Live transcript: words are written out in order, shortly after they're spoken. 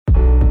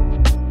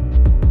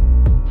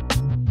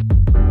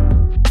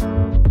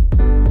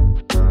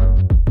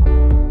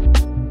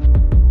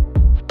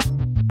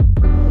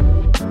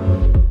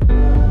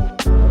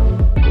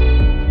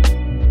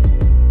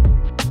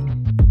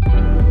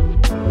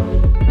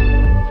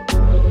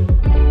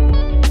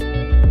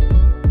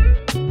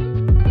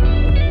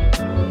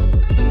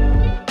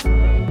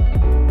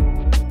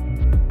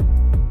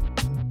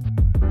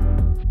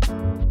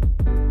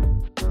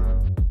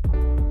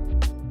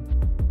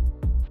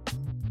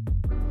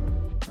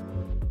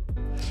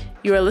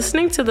You are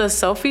listening to the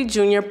Selfie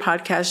Junior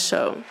Podcast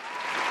Show.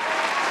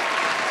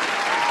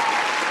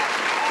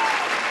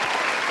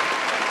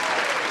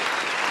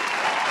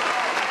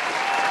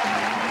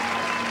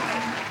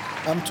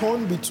 I'm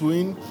torn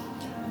between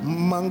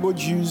mango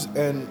juice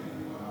and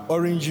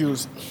orange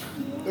juice.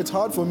 It's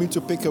hard for me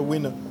to pick a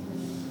winner,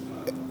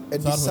 a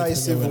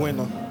decisive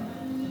winner.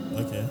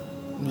 Okay.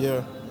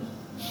 Yeah.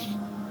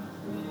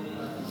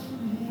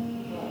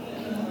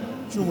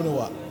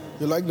 What?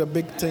 You like the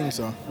big things,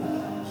 huh?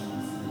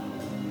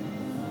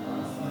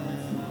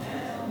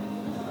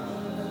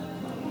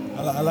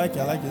 I like it.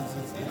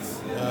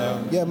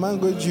 Yeah,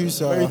 mango juice.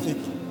 Very thick.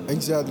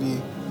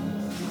 Exactly.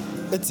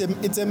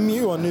 It's a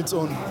meal on its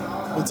own.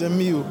 It's a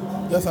meal.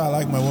 That's how I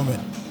like my woman.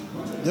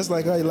 Just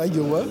like how you like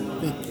your what?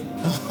 Thick.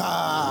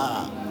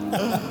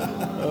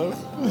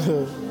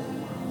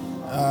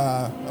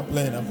 I'm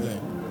playing.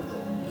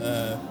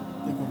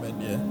 Thick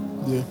woman, yeah.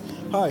 Yeah.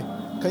 Hi.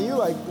 Can you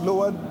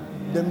lower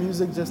the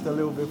music just a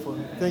little bit for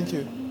me? Thank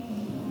you.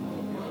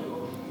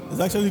 It's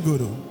actually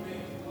good, though.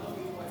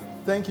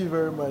 Thank you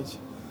very much.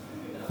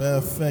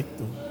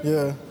 Perfecto.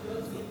 Yeah.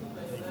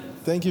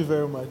 Thank you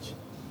very much.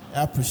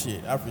 I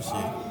appreciate.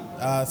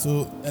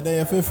 So, and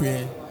then feel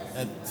free.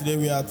 And today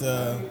we are at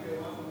the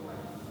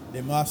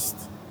Mast.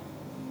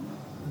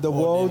 The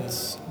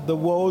world's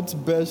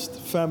best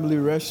family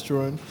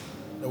restaurant.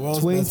 The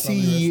world's 20 best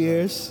family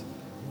years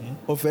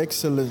of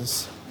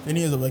excellence. 20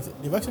 years of excellence.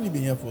 They've actually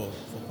been here for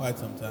quite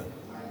some time.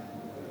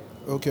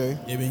 Okay.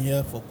 They've been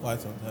here for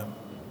quite some time.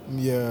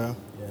 Yeah.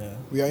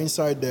 We are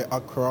inside the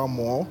Accra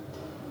Mall.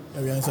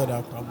 Yeah, we are inside the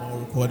Accra Mall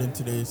recording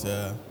today's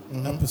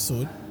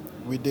episode.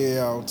 We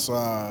there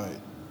outside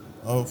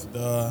of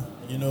the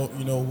you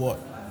know what,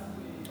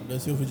 the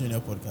Selfie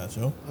Junior Podcast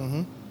Show.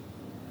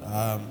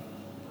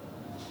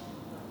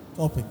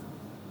 Topic.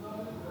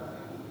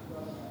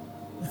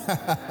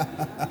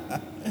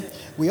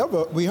 We have a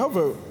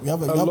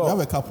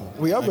couple.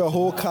 We have a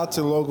whole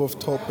catalog of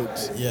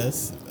topics.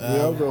 Yes. We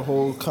have a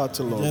whole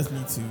catalog. We just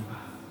need to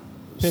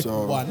pick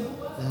one.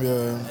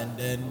 Yeah. And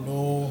then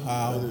know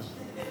how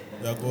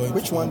we are going.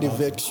 Which one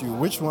vex you?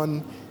 Which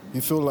one you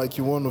feel like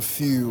you want to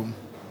feel?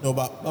 No,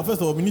 but first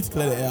of all, we need to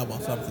clear the air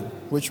about something.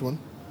 Which one?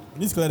 We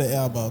need to clear the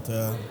air about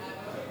the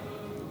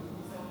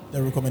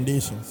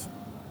recommendations.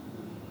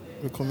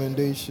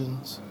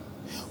 Recommendations.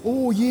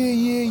 Oh,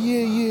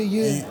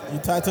 yeah. You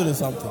titled it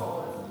something.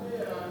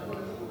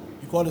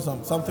 You called it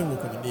something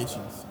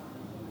recommendations.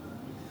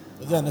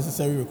 Was that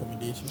necessary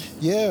recommendations?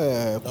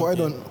 Yeah,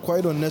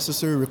 quite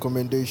unnecessary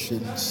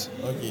recommendations.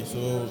 Okay,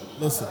 so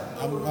listen,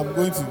 I'm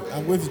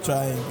going to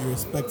try and be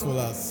respectful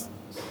as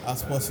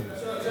possible.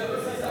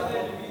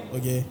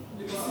 Okay.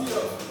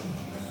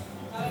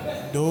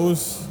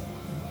 Those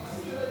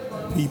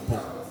people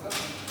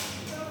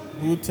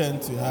who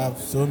tend to have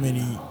so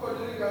many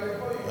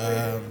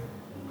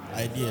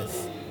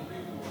ideas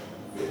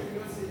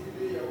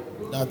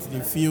that they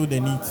feel they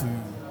need to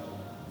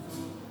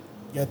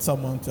get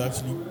someone to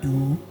actually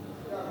do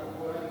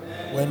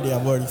when they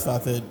have already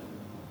started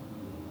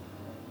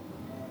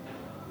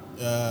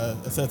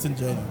a certain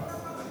journey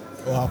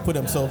or have put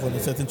themselves on a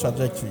certain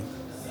trajectory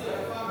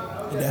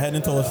and they're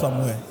heading towards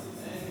somewhere.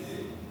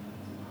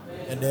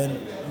 And then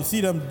you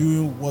see them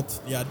doing what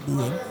they are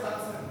doing,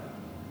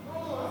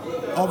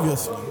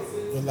 obviously,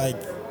 with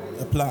like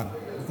a plan,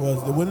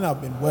 because they wouldn't have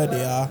been where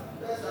they are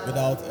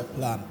without a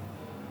plan.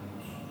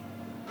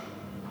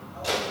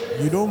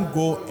 You don't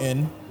go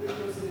in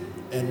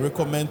and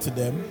recommend to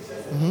them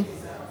to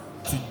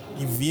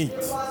deviate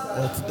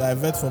or to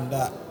divert from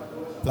that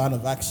plan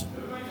of action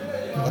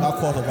or that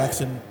course of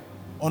action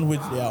on which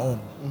they are on.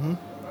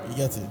 You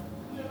get it?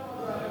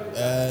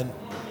 And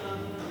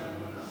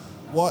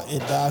what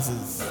it does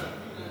is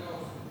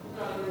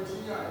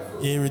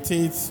it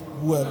irritates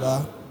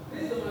whoever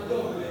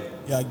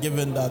you are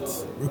giving that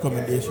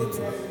recommendation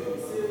to.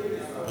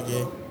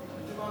 Okay?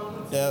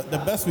 The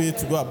best way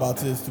to go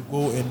about it is to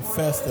go in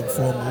first and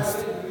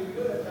foremost.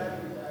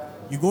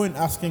 You go in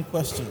asking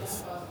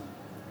questions.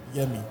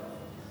 You get me?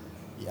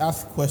 You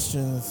ask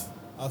questions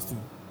as to,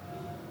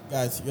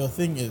 guys, your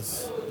thing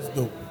is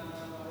dope.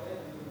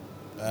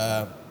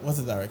 What's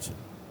the direction?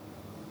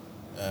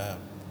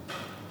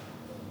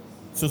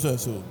 So.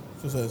 Okay.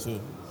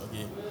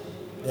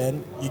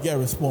 Then you get a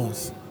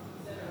response.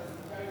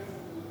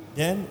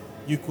 Then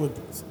you could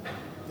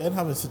then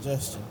have a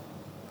suggestion.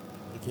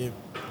 Okay.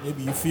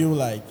 Maybe you feel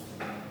like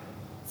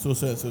so.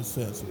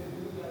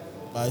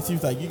 But it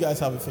seems like you guys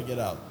haven't figured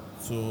out.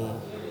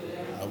 So,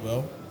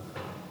 well.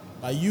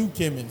 But you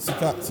came in,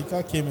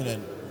 Sika came in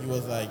and he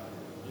was like,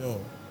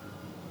 yo,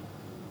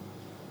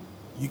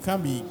 you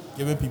can't be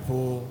giving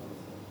people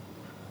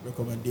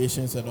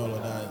recommendations and all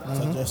of that,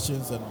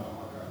 suggestions and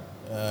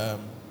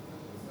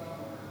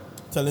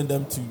telling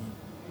them to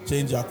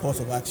change their course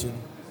of action,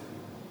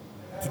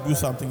 to do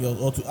something else,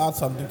 or to add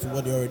something to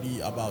what they're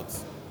already about.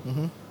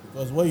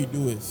 Because what you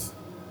do is,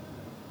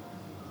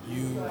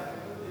 you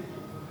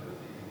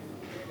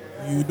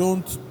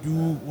don't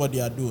do what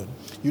they are doing.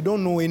 You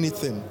don't know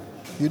anything.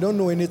 You don't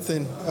know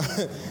anything.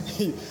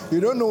 You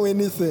don't know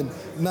anything.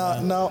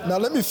 Now,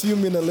 let me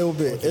film in a little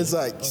bit. Okay. It's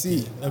like,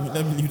 see, let me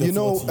leave the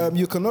floor to you.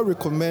 You cannot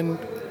recommend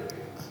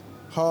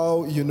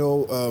how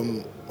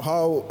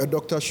how a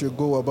doctor should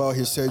go about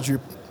his surgery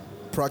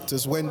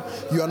practice when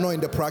you are not in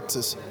the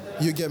practice.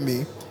 You get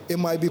me? It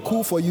might be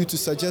cool for you to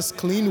suggest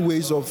clean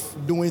ways of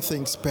doing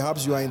things.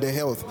 Perhaps you are in the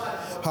health.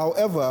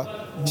 However,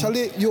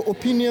 Charlie, your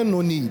opinion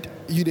no need.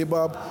 You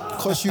debab,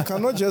 because you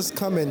cannot just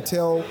come and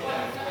tell.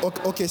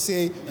 Okay,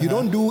 say you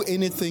don't do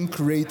anything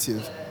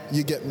creative.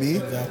 You get me?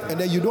 Exactly.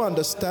 And then you don't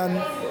understand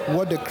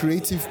what the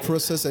creative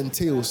process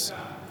entails.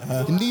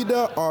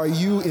 Neither are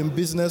you in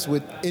business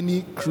with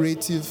any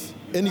creative.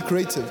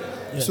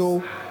 Yes.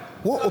 So,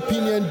 what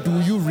opinion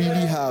do you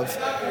really have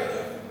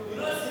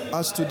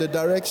as to the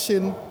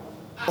direction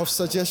of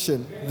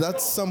suggestion that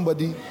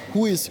somebody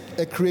who is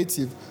a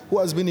creative, who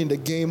has been in the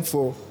game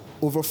for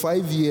over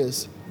 5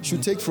 years,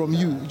 should take from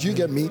you? Do you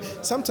get me?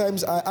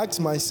 Sometimes I ask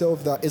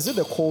myself that, is it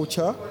a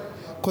culture?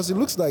 Because it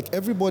looks like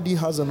everybody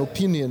has an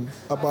opinion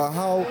about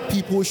how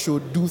people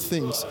should do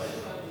things.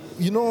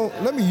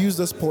 Let me use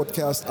this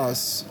podcast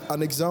as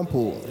an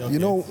example.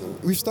 Okay.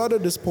 We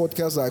started this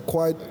podcast like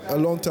quite a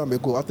long time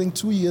ago. I think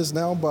 2 years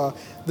now, but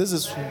this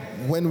is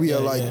when we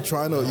are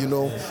trying to,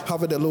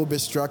 have it a little bit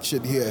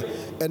structured here.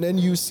 And then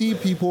you see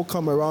people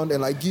come around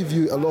and give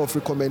you a lot of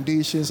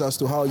recommendations as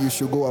to how you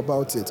should go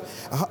about it.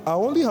 I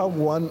only have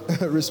one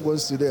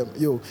response to them.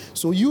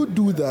 So you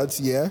do that,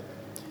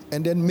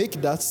 and then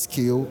make that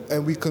scale,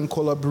 and we can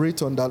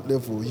collaborate on that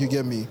level. You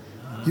get me?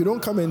 You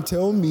don't come and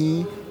tell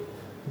me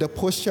the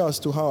posture as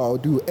to how I'll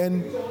do.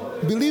 And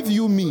believe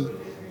you me,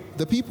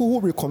 the people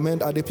who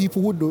recommend are the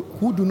people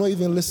who do not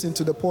even listen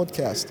to the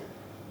podcast.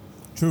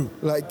 True.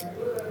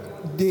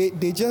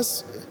 They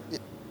just...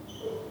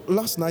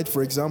 Last night,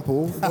 for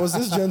example, there was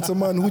this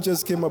gentleman who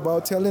just came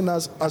about telling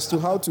us as to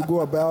how to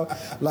go about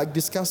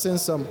discussing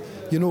some,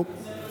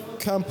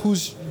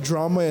 campus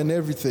drama and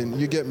everything.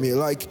 You get me?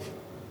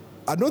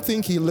 I don't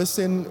think he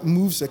listened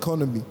Moves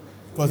Economy.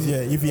 Because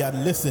if he had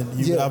listened,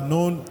 he would have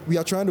known. We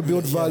are trying to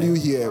build value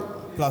here.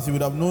 Plus, he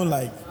would have known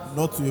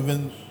not to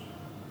even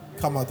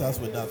come at us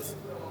with that.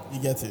 You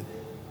get it?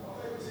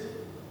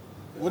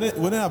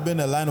 Wouldn't have been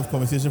a line of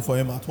conversation for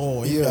him at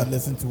all if he had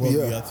listened to what we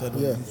had said.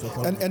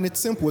 And it's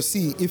simple.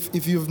 See,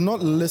 if you've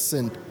not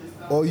listened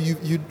or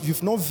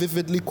you've not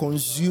vividly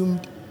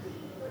consumed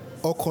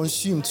a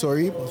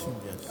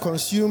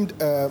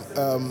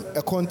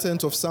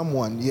content of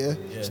someone,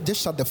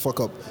 just shut the fuck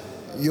up.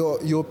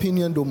 Your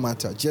opinion don't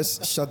matter.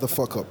 Just shut the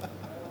fuck up.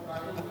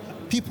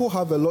 People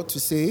have a lot to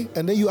say,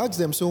 and then you ask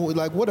them, so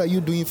what are you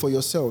doing for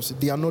yourselves?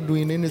 They are not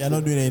doing anything. They are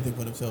not doing anything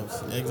for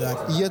themselves.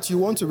 Exactly. Yet you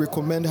want to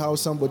recommend how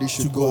somebody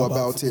should go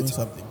about it.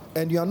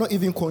 And you are not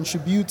even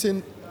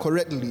contributing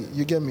correctly.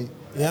 You get me?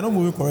 They are not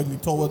moving correctly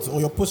towards, or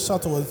your push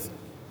towards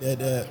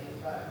the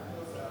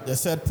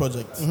said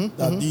project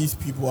that these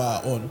people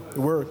are on.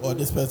 Word. Or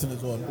this person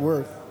is on.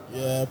 Word.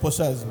 Yeah,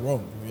 posture is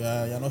wrong.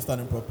 You're not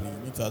standing properly.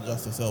 You need to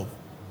adjust yourself.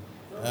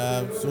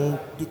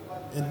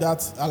 In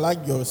that, I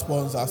like your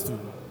response as to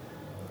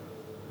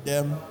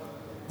them.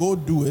 Go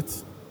do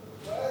it.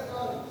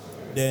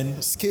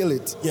 Then scale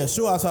it. Yeah,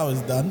 show us how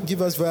it's done.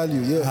 Give us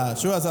value. Yeah.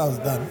 Show us how it's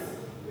done,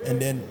 and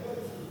then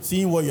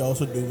seeing what you're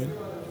also doing.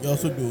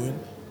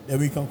 Then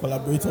we can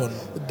collaborate on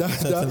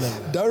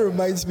that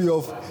reminds me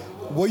of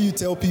what you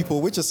tell people,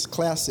 which is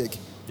classic.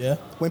 Yeah.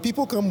 When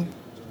people come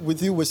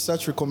with you with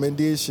such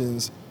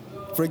recommendations,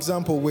 for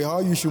example,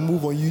 how you should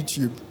move on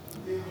YouTube.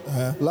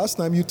 Last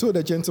time you told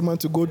a gentleman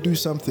to go do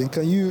something.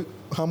 Can you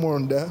hammer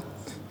on that?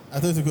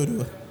 I thought you could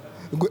do it.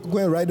 Go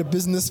and write a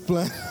business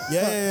plan.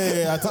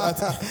 Yeah.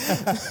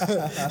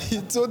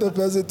 He told the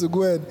person to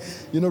go and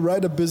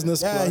write a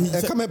business plan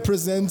and come and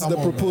present the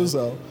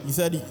proposal. Man. He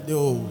said,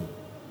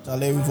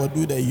 Charlie, we for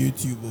do the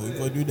YouTube.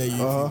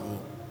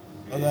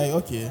 I was like,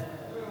 okay.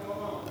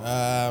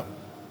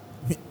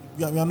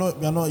 We are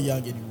not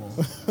young anymore.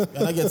 We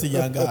are not getting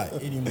younger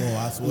anymore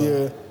as well.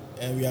 Yeah.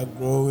 And we are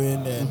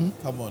growing. And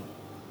come on.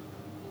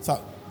 So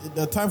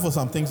the time for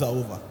some things are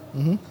over.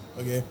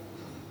 Okay.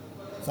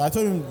 So I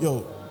told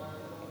him,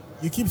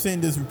 you keep saying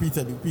this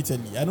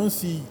repeatedly. I don't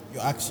see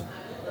your action.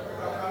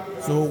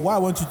 So what I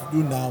want you to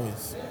do now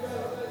is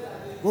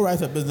go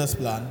write a business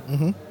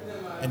plan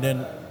and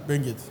then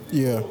bring it.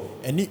 Yeah.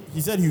 And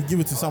he said he'll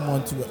give it to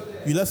someone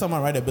you let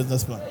someone write a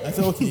business plan. I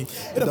said, okay,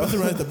 if the person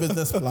writes the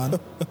business plan,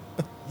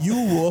 you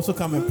will also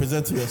come and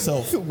present to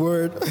yourself.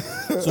 Word.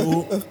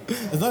 So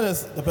it's not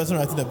just the person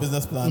writing the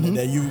business plan and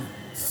then you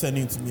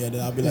sending it to me and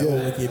then I'll be like,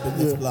 okay,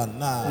 business plan.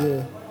 Nah.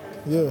 Yeah.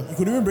 You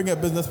could even bring a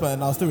business plan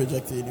and I'll still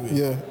reject it anyway.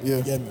 Yeah.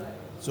 You get me?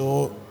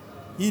 So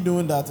he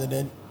doing that and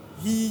then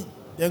he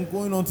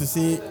going on to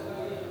say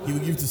he will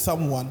give to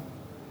someone.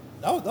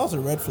 That was a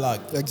red flag.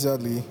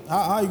 Exactly. How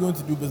are you going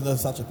to do business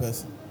with such a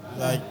person?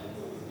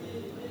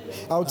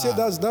 I would say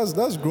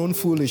that's grown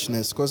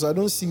foolishness, because I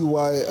don't see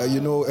why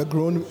a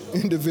grown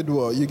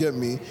individual, you get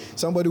me,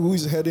 somebody who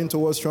is heading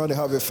towards trying to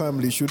have a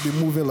family should be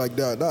moving like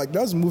that.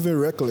 That's moving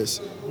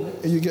reckless.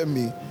 You get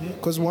me?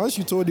 Because once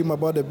you told him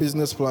about the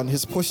business plan,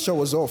 his posture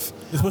was off.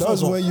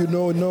 That's when you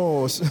know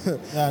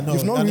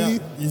you've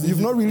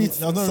not really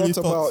thought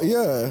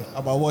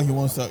about what he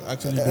wants to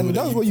actually do. And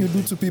that's what you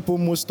do to people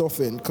most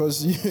often,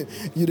 because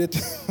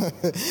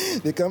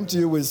they come to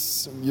you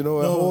with a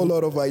whole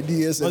lot of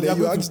ideas, and then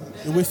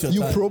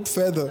you probe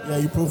further. Yeah,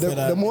 you probe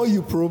further. The more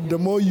you probe, the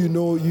more you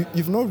know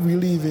you've not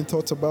really even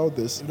thought about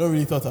this. You've not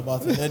really thought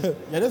about it. Then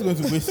you're just going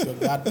to waste your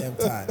goddamn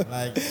time.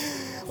 Like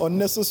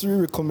unnecessary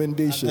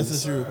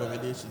recommendations.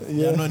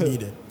 They are not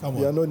needed. Come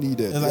on. They are not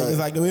needed. It's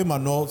like the way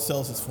Manuel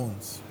sells his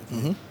phones.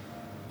 Okay?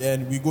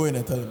 Then we go in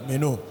and tell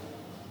him,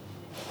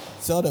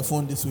 sell the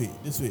phone this way.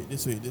 You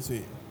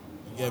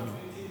get me?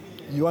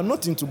 You are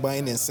not into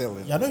buying and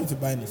selling. You are not into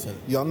buying and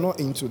selling. You are not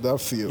into that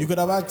field. You could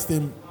have asked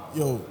him,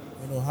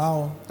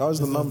 how's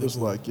the numbers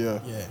like? Yeah.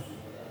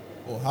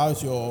 Or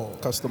how's your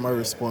customer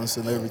response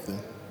and everything.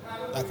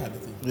 That kind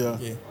of thing. Yeah.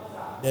 Okay.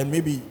 Then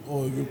maybe,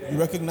 you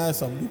recognize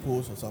some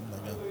loopholes or something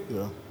like that.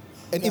 Yeah.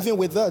 And even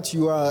with that,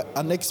 you are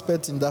an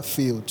expert in that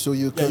field, so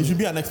you can. Yeah, you should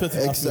be an expert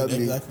in that field.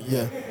 Exactly.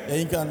 Yeah. Then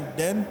you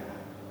can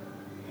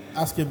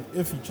ask him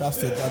if he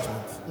trusts your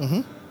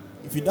judgment.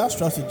 If he does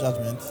trust your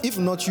judgment. If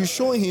not, you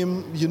show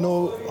him,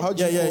 how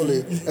do you call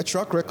it? A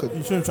track record.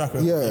 You show him track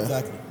record. Yeah.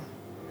 Exactly.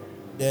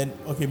 Then,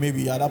 okay,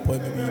 maybe at that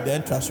point, maybe you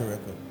then trust your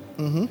record.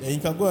 Then you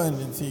can go ahead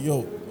and say,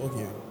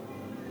 okay,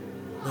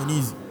 then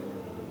easy.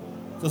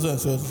 So and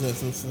so.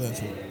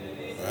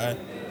 Alright?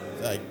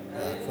 It's like,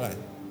 fine.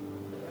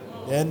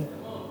 Then.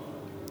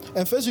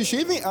 And first, you should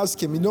even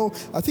ask him,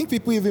 I think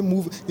people even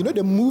move,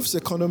 the moves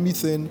economy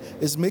thing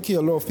is making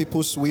a lot of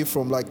people sway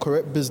from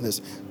correct business.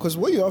 Because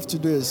what you have to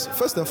do is,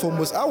 first and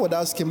foremost, I would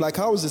ask him,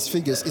 how is his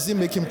figures? Is he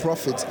making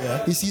profit?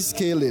 Yeah. Is he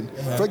scaling?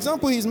 Yeah. For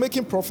example, he's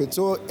making profit.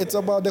 So it's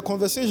about the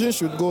conversation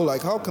should go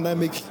how can I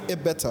make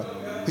it better?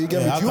 You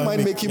get me? Do you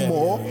mind making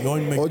more?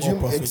 Or do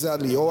you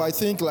exactly. Or I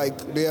think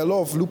there are a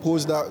lot of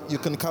loopholes that you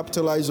can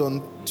capitalize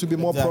on to be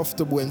more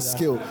profitable and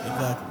scale.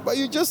 Exactly. But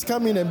you just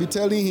come in and be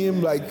telling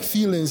him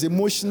feelings,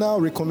 emotional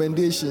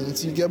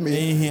recommendations, you get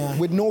me?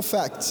 With no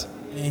facts.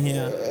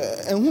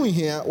 And who in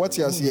here? What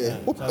he has here?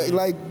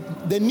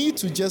 The need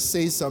to just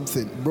say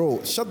something.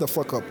 Bro, shut the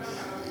fuck up.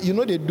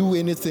 They do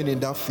anything in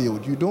that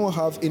field. You don't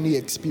have any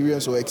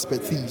experience or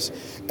expertise.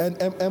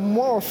 And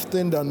more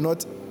often than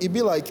not, it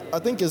be I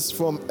think it's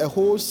from a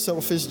whole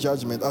selfish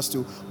judgment as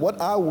to what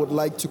I would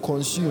like to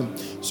consume.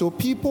 So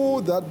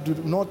people that do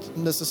not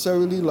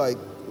necessarily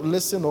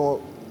listen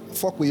or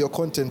fuck with your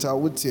content, I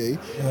would say,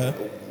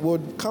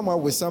 would come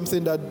out with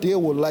something that they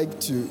would like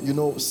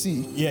to,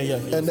 see.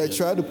 And they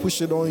try to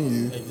push it on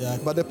you.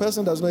 Exactly. But the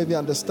person does not even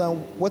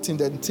understand what it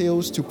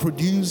entails to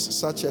produce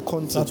such a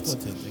content.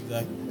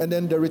 Exactly. And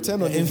then the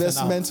return on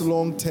investment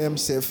long term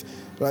safe,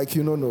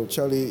 no,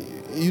 Charlie,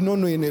 you don't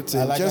know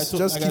anything. Just keep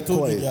quiet. I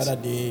told you the other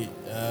day,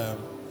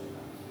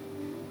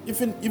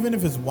 even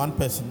if it's one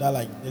person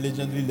that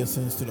diligently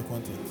listens to the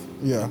content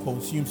and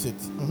consumes it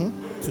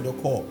to the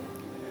core,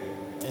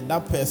 and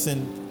that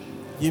person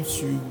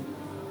gives you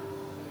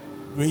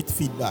great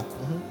feedback.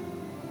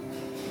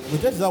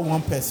 With just that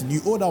one person,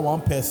 you owe that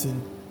one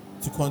person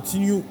to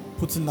continue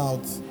putting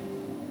out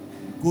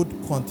good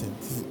content.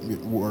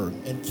 Word.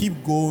 And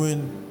keep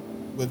going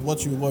with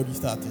what you've already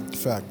started.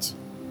 Fact.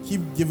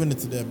 Keep giving it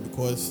to them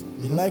because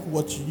they like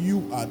what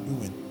you are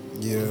doing.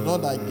 Yeah. It's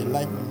not like they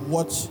like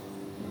what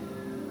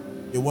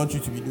they want you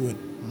to be doing.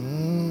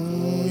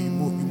 So you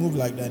move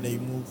like that, then you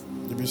move.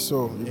 You be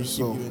so. Keep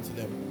giving to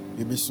them.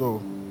 You be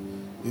so.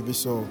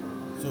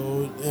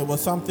 So it was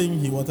something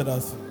he wanted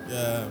us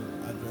to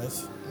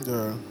address.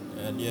 Yeah.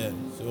 And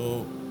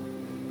so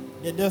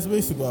there's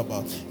ways to go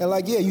about it.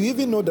 And you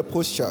even know the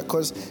posture,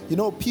 because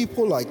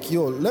people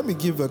let me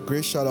give a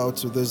great shout out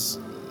to this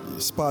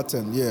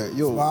Spartan.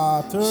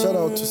 Spartan. Shout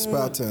out to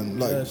Spartan.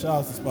 Shout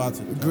out to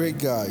Spartan.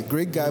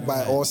 Great guy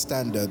by all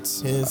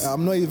standards.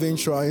 I'm not even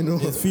trying.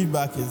 His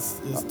feedback is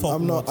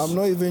top notch. I'm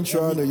not even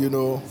trying to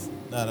No.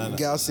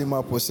 gas him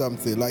up or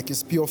something.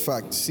 It's pure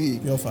fact. See,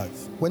 pure fact.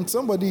 When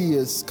somebody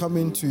is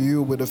coming to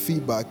you with a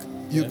feedback,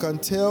 you can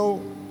tell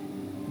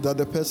that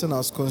the person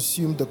has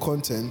consumed the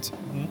content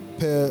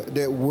per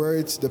the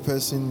words the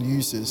person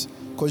uses,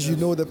 because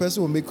the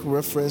person will make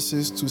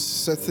references to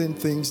certain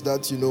things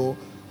that tickle.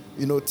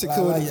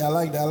 I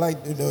like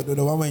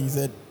the one when you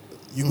said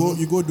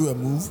you go do a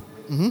move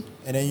and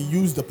then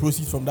you use the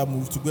proceeds from that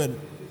move to go and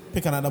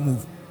pick another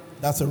move.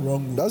 That's a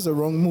wrong move. That's a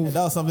wrong move. And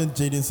that was something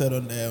Jaden said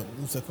on the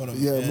Moves Economy.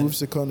 Yeah,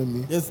 Moves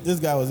Economy. This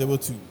guy was able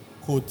to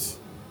quote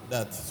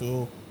that.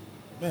 So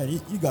Man,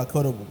 you got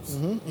cuttables.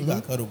 You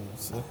got cuttables.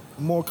 So.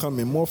 More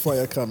coming, more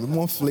fire coming,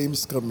 more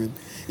flames coming.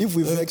 If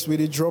we vex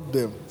with it, drop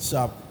them.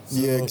 Sharp. So,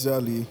 Yeah,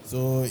 exactly.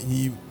 So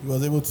he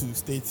was able to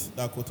state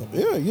that quotable.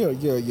 Yeah.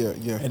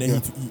 And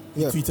then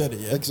he tweeted it,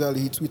 yeah?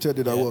 Exactly, he tweeted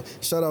it. Well,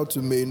 shout out to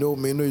Mano.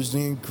 Mano is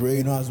doing great.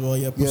 You know as well,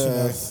 yeah, pushing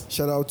us.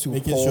 Shout out to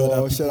Making Paul. sure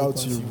that Shout people out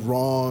to consume.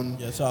 Ron.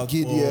 Yeah, shout out to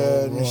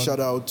Gideon. Paul, Ron. Shout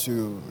out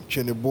to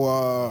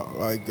Cheneboa.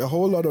 Like a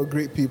whole lot of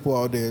great people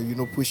out there,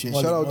 pushing.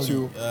 Shout out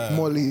to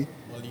Molly.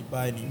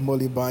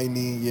 Molly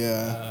Biney.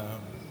 Yeah.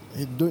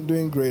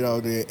 Doing great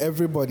out there.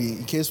 Everybody,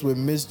 in case we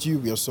missed you,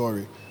 we are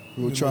sorry.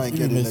 We will try and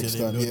get it next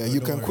time. Yeah,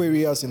 you can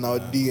query us in our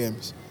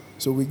DMs.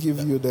 So we give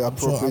you the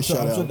appropriate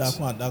shout outs. I'm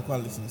sure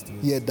Dakwan listens to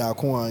it. Yeah,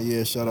 Dakwan.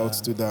 Yeah, shout outs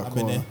to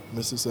Dakwan. Amene.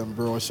 Mrs.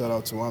 Mbro, shout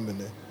out to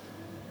Amene.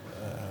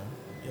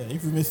 Yeah,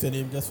 if we missed the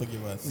name, just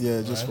forgive us.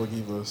 Yeah, just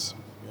forgive us.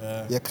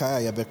 Yeah,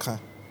 Kaya Yabeka.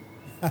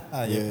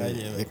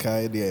 Yeah,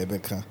 Kaya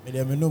Yabeka.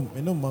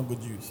 Me no mango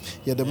juice.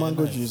 Yeah, the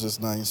mango nice. juice is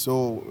nice.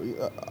 So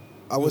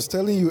I was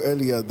telling you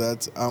earlier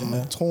that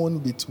I'm torn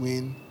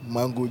between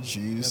mango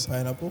juice. And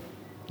pineapple?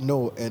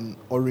 No, and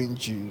orange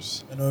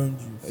juice. And orange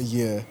juice.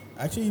 Yeah.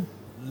 I actually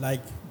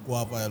like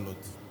guava a lot.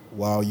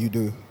 Wow, you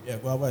do? Yeah,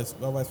 guava is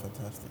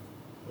fantastic.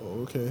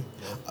 Oh, okay.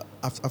 Yeah.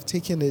 I've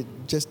taken it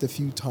just a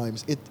few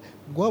times.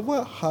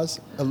 Guava has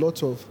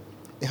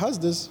it has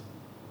this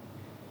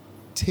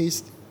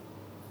taste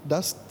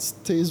that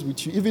stays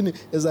with you. Even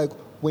it's like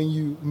when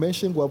you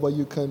mention guava,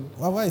 you can.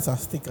 Guava is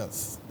as thick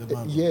as the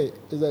mango. Yeah,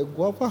 it's like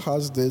guava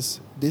has this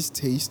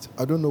taste.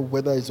 I don't know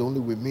whether it's only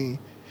with me.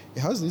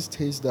 It has this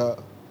taste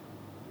that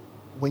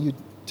when you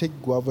take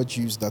guava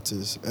juice, that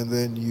is, and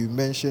then you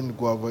mention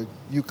guava,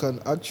 you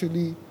can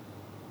actually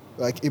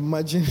like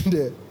imagine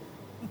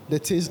the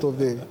taste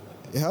of it.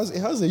 It has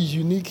such a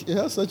unique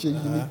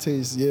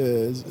taste. Yeah,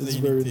 it's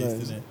very taste,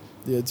 nice. isn't it?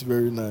 Yeah, it's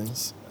very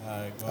nice.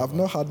 I've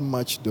not had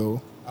much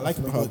though. I like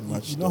it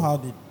because you know how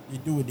they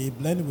do it. They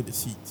blend it with the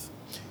seeds.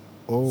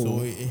 Oh,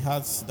 So it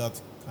has that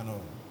kind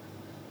of.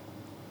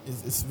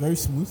 It's very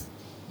smooth.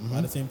 But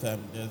at the same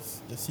time,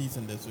 there's the seeds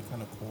and there's a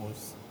kind of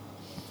coarse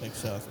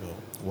texture as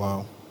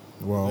well.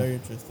 wow. Very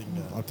interesting.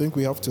 I think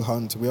we have to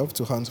hunt. We have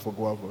to hunt for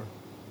guava.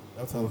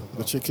 That's how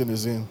The chicken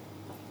is in.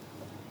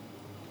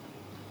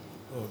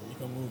 Oh, you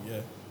can move,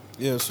 yeah.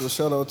 Yeah, so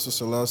shout out to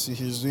Selassie.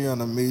 He's doing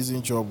an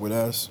amazing job with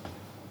us.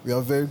 We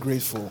are very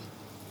grateful.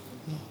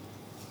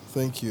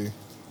 Thank you.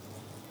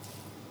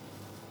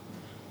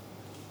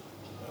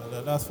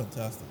 That's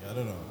fantastic. I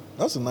don't know.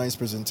 That's a nice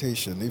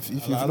presentation. If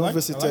you've I not like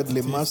visited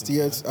the Le Mast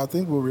tasting, yet, I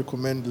think we'll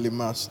recommend Le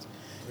Mast.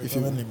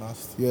 Recommend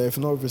must. Yeah, if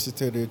not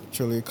visited it,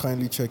 actually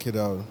kindly check it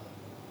out.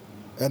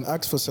 And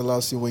ask for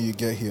Selassie when you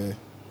get here.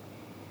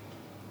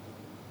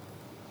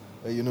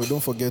 Don't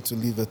forget to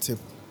leave a tip.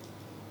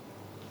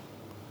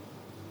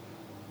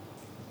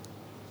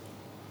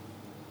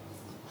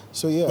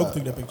 So yeah. Look,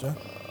 take the picture.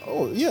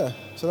 Oh yeah,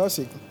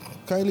 Selassie,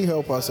 kindly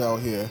help us out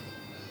here.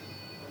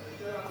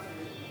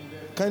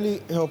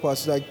 Kindly help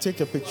us, take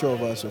a picture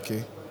of us,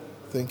 okay?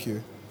 Thank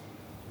you.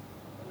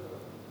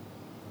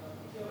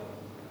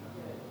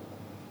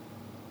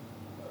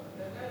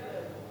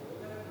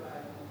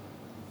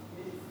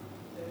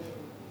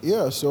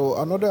 Yeah, so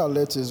another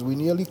alert is we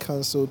nearly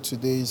cancelled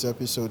today's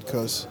episode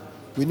because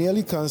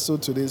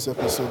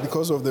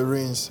of the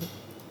rains.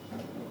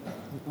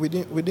 We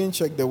didn't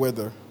check the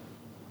weather.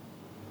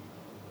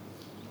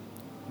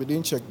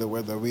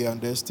 We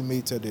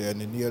underestimated it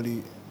and it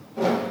nearly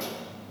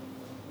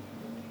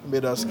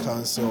made us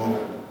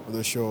cancel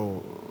the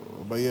show.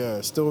 But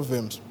yeah, still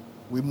Vims.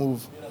 We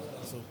move.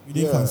 You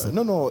didn't cancel?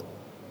 No.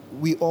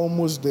 We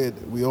almost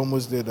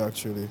did.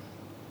 Actually.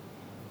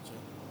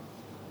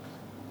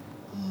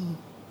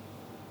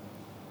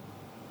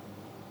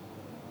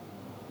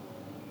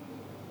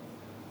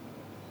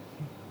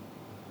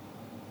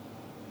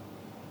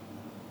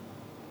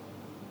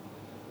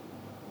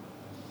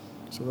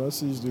 So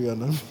Rassi's doing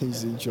an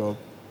amazing job.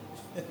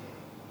 You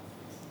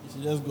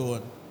should just go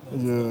on.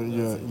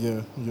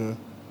 Yeah.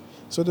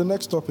 So the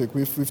next topic,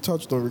 we've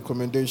touched on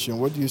recommendation.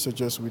 What do you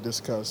suggest we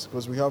discuss?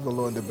 Because we have a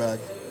lot in the bag.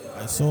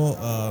 I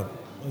saw,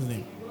 what's his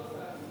name?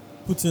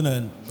 Putin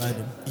and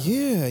Biden.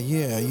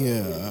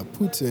 Yeah.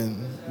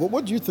 Putin.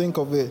 What do you think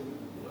of it?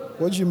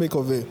 What do you make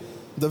of it?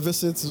 The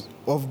visits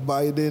of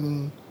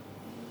Biden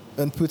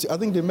and Putin. I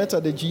think they met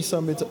at the G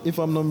summit, if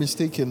I'm not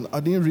mistaken. I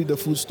didn't read the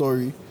full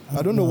story.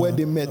 I don't know where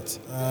they met.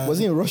 Was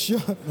it in Russia?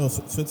 No,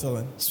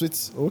 Switzerland.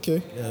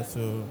 Okay. Yeah,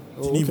 so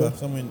Geneva, okay.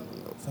 somewhere in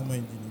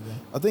Geneva.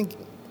 I think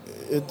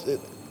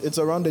it's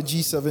around the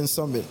G7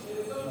 summit.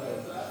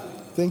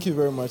 Thank you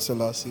very much,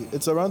 Selassie.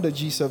 It's around the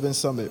G7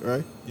 summit,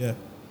 right? Yeah.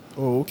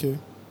 Oh, okay.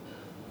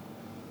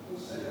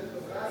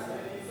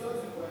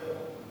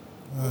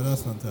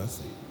 That's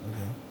fantastic.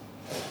 Okay.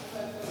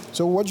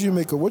 So what do you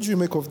make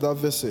of that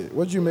visit?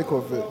 What do you make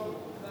of it?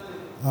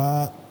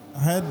 I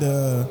had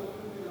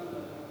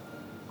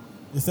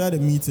they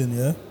started a meeting,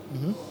 yeah?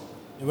 Mm-hmm.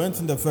 They went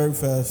in the very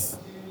first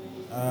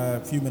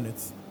few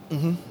minutes.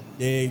 Mm-hmm.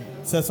 They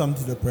said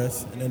something to the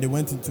press, and then they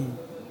went into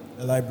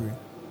the library.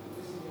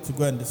 to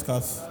go and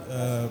discuss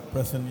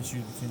pressing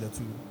issues between the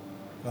two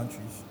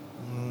countries.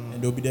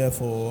 And they'll be there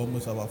for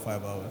almost about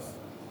 5 hours.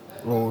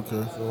 Oh,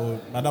 okay. So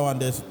another one,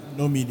 there's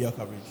no media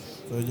coverage.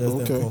 So it's just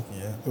them talking,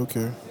 yeah.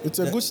 Okay. It's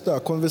a good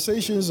start.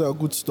 Conversations are a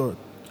good start.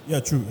 Yeah,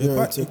 true.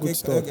 It's a good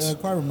start. It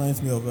quite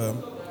reminds me of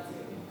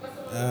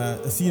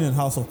a scene in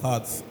House of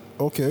Cards.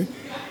 Okay.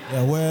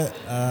 Yeah, where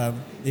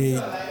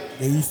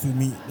they used to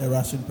meet the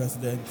Russian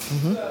president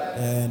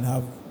and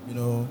have,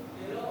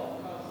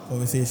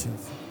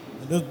 conversations.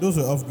 And those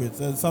were upgrades.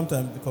 And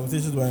sometimes the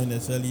conversations weren't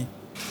necessarily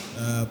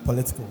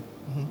political.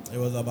 It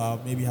was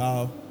about maybe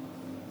how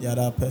the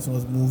other person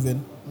was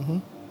moving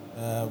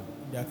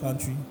their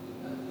country,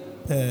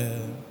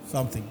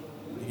 something.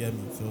 You get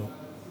me? So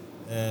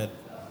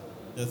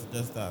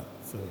just that.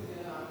 So.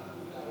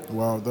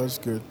 Wow, that's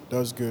good.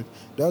 That's good.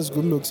 That's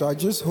good looks. I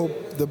just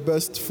hope the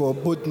best for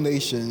both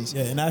nations.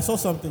 Yeah, and I saw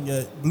something.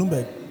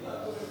 Bloomberg,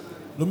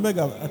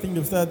 I think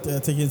they've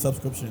started taking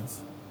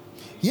subscriptions.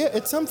 Yeah,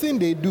 it's something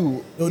they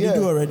do. Oh, yeah. they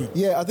do already?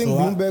 Yeah, I think So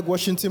Bloomberg,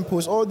 Washington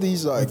Post, all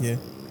these are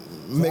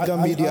mega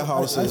media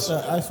houses.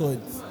 I saw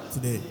it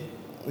today.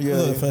 Yeah,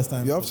 This was the first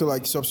time. You have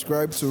to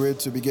subscribe to it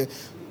to begin.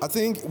 I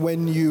think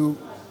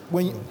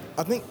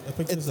I think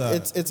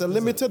it's a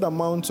limited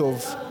amount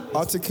of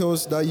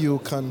articles that you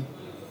can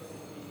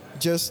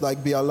just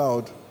be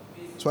allowed.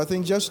 So I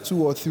think just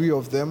 2 or 3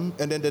 of them,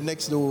 and then the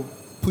next they will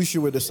push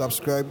you with the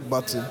subscribe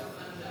button.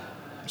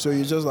 So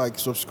you just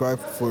subscribe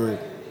for it.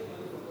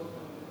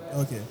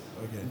 Okay.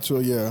 So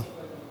yeah.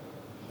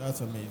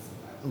 That's amazing.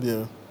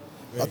 Yeah.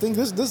 Very I think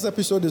this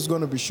episode is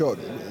going to be short.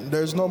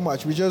 There's not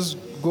much. We just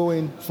go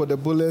in for the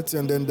bullet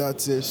and then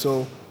that's it.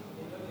 So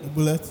the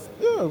bullet?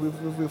 Yeah,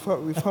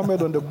 we've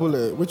hammered on the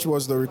bullet, which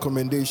was the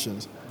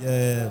recommendations.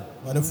 Yeah.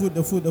 But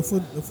the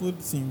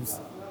food seems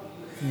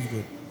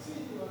good.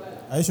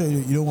 Are you sure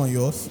you don't want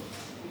yours?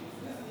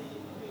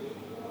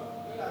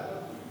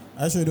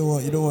 Are you sure you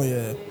don't want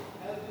your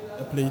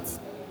plate?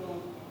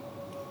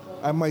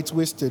 I might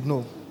waste it.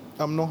 No,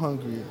 I'm not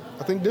hungry.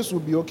 I think this will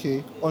be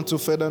okay until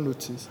further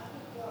notice.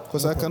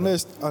 Because I can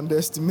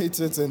underestimate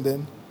it and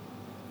then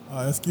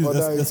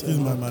excuse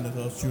my manners.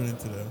 I was tuning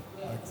into the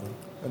microphone.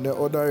 And then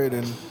order it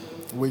and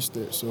waste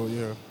it. So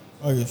yeah.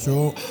 Okay,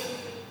 so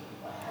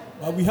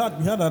we had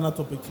another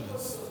topic to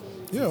this.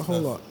 Yeah,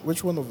 hold on.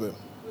 Which one of them?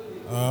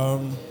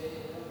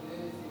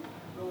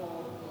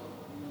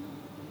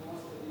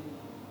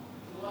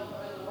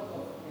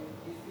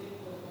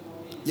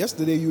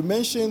 Yesterday you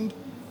mentioned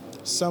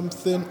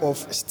something of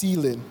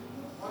stealing.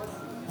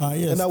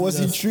 Yes. And I was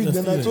intrigued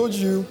and I told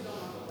you,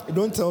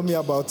 don't tell me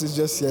about it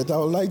just yet. I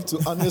would like to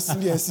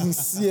honestly and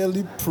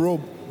sincerely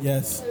probe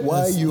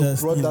why you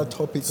brought that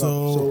topic up.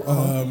 So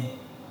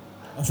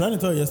I was trying to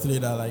tell you yesterday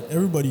that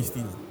everybody's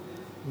stealing.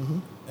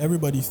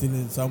 Everybody's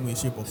stealing in some way,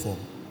 shape or form.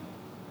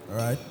 All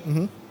right?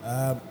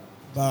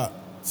 But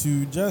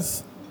to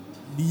just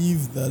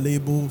leave the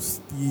label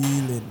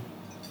stealing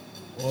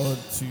or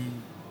to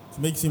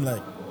make it seem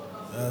like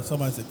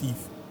someone's a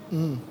thief.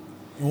 In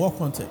what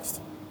context?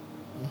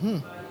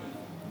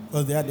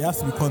 Because there has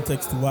to be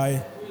context to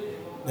why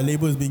the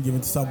label is being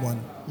given to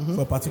someone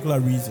for a particular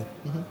reason.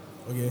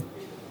 Okay?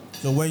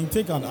 So when you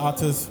take an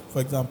artist, for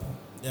example,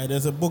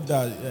 there's a book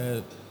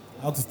that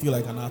how to steal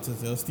like an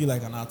artist, or steal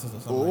like an artist or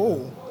something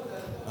like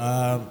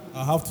that.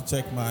 I'll have to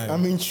check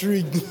I'm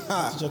intrigued.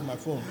 check my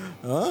phone.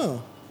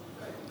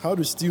 How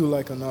to steal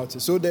like an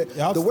artist. So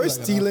the word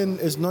stealing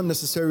is not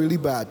necessarily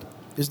bad.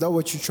 Is that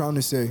what you're trying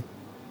to say?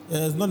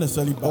 It's not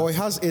necessarily bad. Or it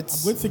has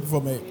its... I'm going to think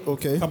from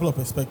a couple of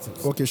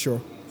perspectives. Okay,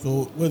 sure.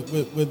 So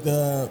with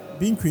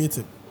being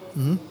creative,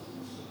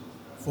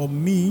 for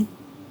me,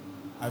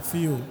 I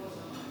feel,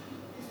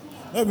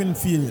 not even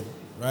feeling,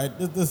 right?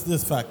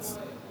 This fact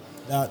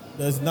that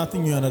there's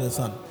nothing new under the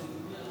sun.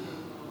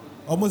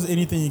 Almost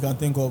anything you can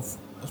think of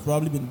has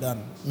probably been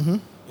done.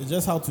 It's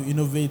just how to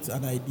innovate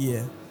an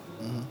idea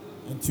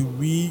and to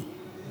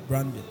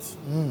rebrand it,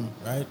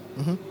 right?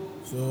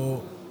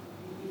 So,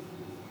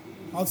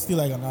 how to steal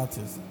like an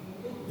artist?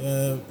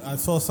 I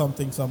saw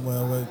something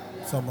somewhere where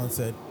someone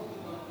said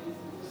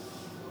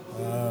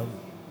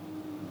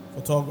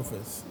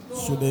photographers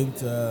shouldn't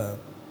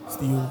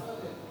steal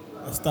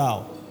a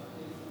style.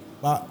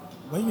 But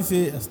when you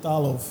say a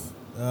style of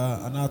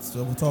an artist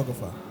or a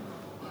photographer,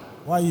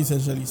 what are you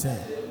essentially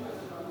saying?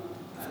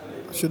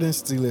 Shouldn't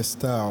steal a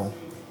style.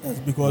 Yes,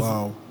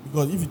 because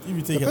if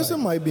you take the person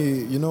might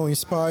be,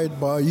 inspired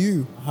by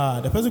you.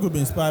 The person could be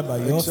inspired by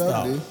your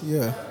style.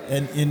 Yeah.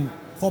 And in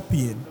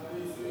copying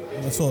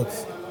of a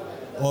sort,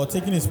 or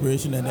taking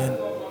inspiration and then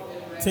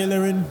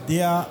tailoring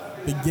their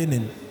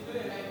beginning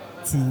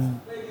to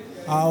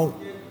how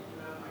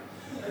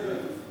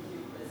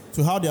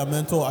their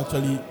mentor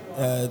actually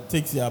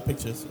takes their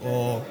pictures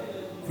or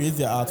creates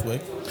their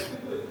artwork.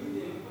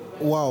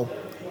 Wow.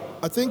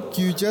 I think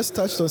you just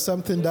touched on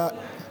something that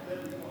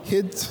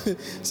hit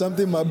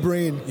something in my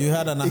brain. You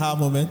had an aha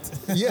moment?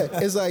 Yeah,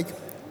 it's like,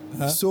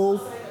 so,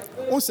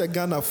 what's a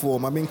Ghana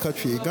form? I mean,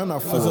 country, Ghana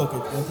form.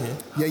 Okay.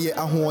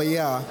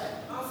 Yeah.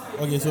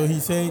 Okay, so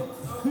he's saying,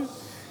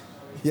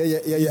 Yeah.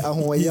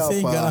 He's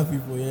saying Ghana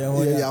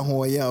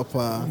people,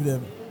 Pa.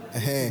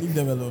 Leave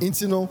them alone.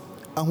 Into no,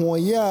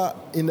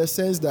 in the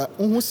sense that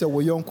who say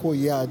we young ko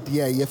ya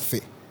dia ye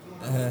fe.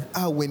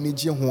 When ni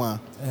je ho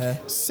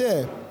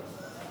say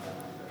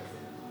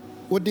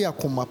odi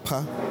akoma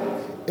pa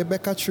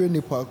ebeka kire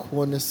nipa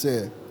ko ne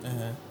say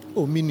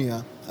o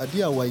minua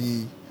ade a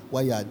waye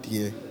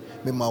ade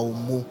me ma wo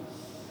mu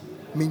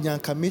me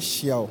nyanka me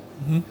hia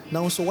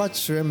na so wa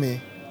kire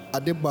me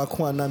ade ba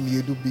ko ana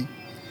me edu bi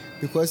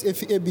because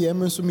if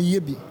ABM so me ye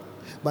bi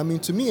but me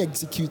to me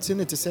executing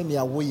it to say me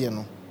awoye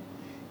no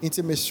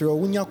into me sure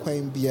wunya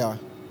kwan bia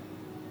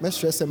me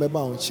stress me ba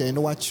on chain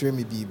no wa kire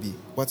me bibi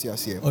what you are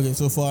saying. Okay,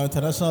 so for our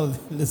international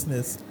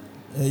listeners,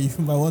 you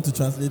might want to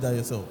translate that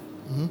yourself.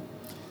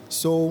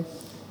 So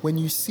when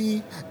you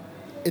see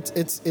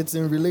it's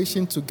in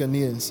relation to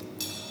Ghanaians,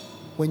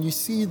 when you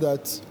see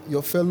that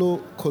your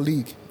fellow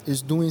colleague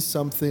is doing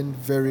something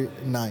very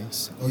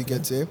nice, you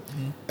get it,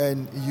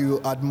 and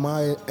you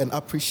admire and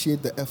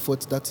appreciate the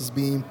effort that is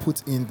being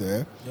put in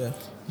there,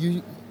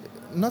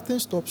 nothing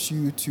stops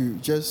you to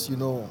just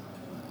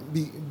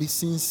be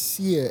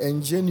sincere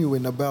and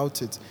genuine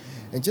about it,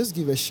 and just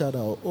give a shout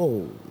out.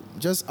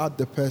 Just add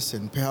the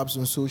person perhaps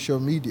on social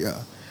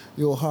media.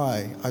 Yo,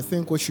 hi, I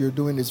think what you're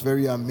doing is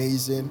very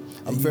amazing.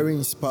 I'm very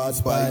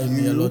inspired by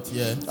you. A lot,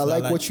 yeah. I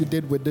like what you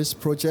did with this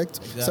project.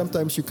 Exactly.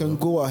 Sometimes you can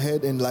go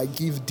ahead and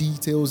give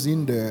details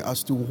in there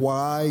as to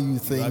why you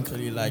think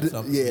actually like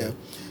something.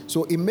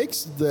 So it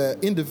makes the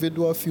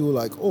individual feel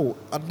like,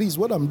 at least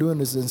what I'm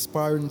doing is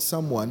inspiring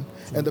someone.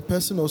 And the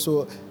person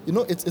also,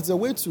 it's a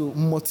way to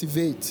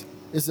motivate.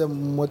 It's a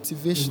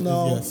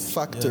motivational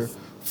factor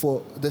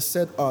for the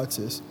said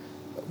artist.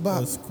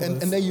 But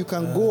and then you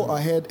can go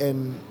ahead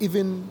and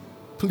even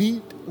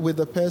plead with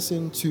the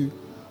person to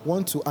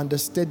want to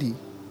understudy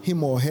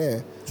him or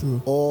her,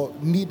 or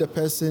need the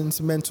person's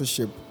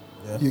mentorship.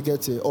 You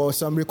get it, or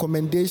some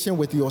recommendation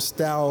with your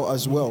style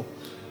as well.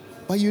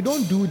 But you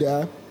don't do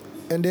that,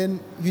 and then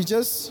you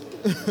just,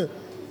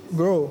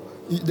 bro.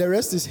 The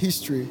rest is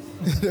history.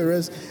 The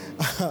rest,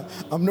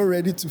 I'm not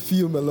ready to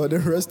film a lot. The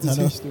rest is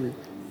history.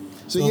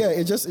 So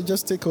it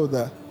just take all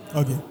that.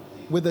 Okay.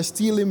 With the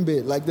stealing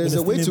bit, there's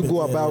a way to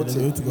go about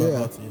it.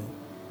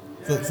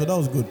 So that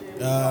was good.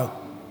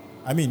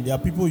 I mean, there are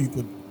people you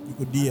could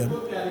DM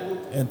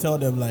and tell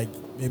them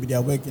maybe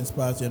their work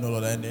inspires you and all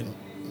of that, and then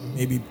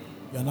maybe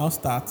you're now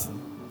starting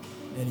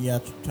and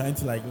you're trying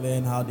to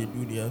learn how they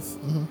do this.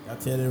 You're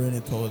tailoring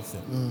it towards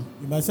them.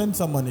 You might send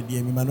someone a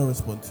DM, he might not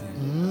respond to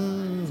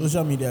you.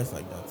 Social media is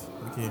like that.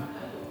 Okay,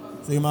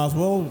 so you might as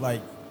well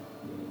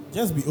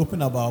just be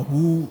open about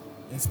who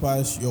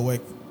inspires your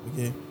work.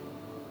 Okay.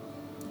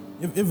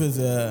 If it's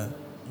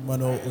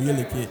Emmanuel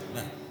Oyeleke,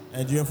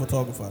 Nigerian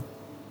photographer,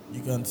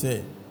 you can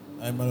say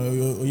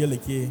Emmanuel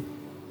Oyeleke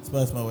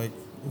inspires my work.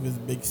 If it's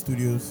big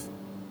studios,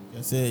 you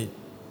can say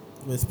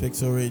if it's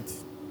Pixel Rate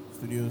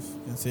Studios,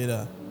 you can say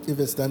that. If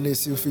it's Stanley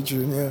Seal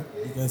featuring, you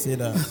can say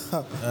that.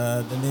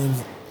 The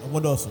names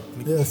Omodoso,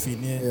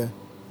 Kofi,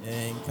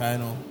 and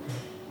Kaino,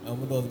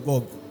 Omodoso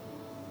Gog.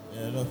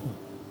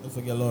 Don't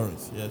forget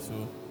Lawrence. Yeah,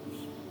 so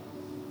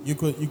you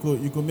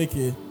could make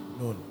it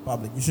known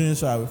public. You shouldn't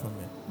shy away from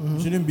it. You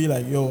shouldn't be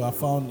like, I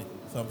found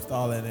some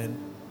style and then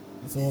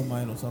it's all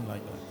mine or something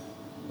like that.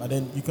 But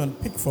then you can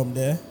pick from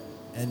there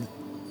and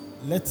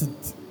let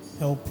it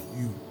help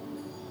you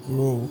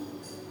grow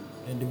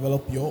and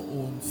develop your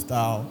own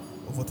style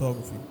of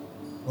photography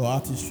or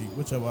artistry,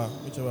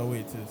 whichever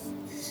way it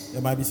is.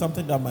 There might be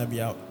something that might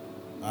be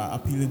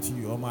appealing to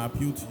you or might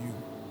appeal to you,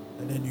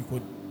 and then you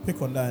could pick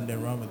on that and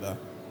then run with that.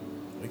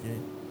 Okay.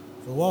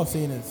 So what I'm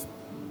saying is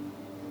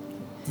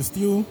to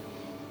steal.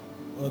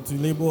 To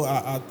label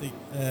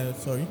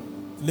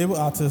label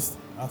artists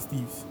as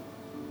thieves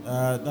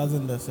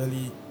doesn't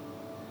necessarily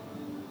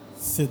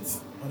sit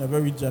on a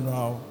very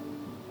general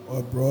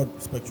or broad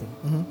spectrum,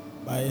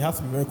 but it has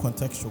to be very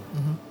contextual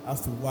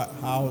as to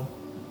how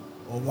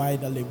or why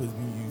that label is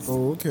being used.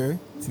 Oh, okay.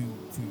 To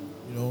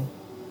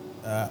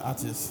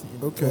artists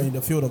in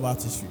the field of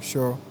artistry.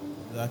 Sure.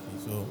 Exactly.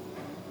 So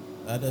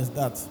there's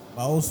that,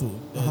 but also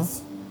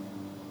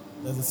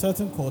there's a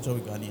certain culture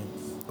with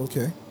Ghanaians.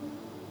 Okay.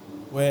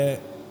 Where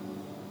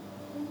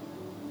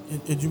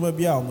ejuma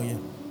bia omoye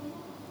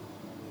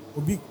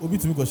obi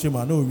to me go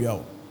shema no we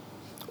out.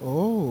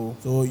 Oh.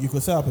 So you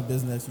could set up a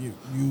business, you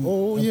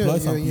employ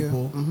some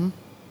people,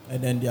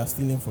 and then they are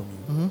stealing from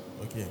you.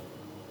 Okay.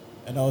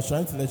 And I was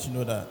trying to let you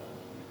know that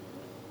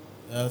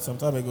some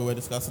time ago we were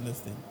discussing this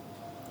thing.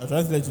 I was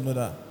trying to let you know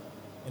that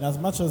in as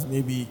much as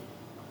maybe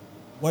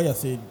what you're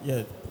saying,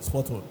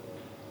 spot on,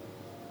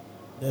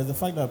 there's the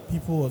fact that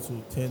people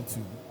also tend to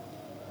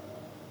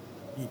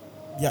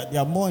they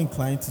are more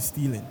inclined to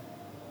stealing.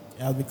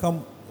 It has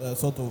become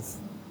sort of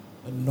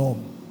a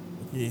norm,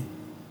 okay,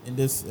 in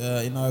this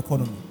in our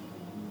economy.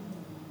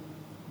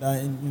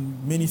 That in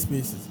many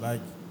spaces,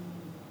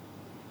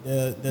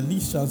 the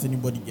least chance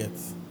anybody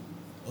gets,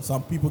 or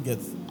some people get,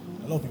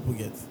 a lot of people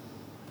get,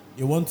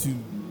 they want to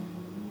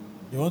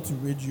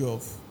rid you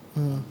of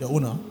the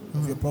owner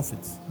of your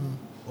profits,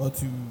 or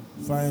to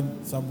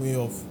find some way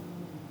of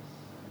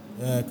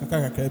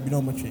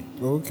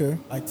Okay.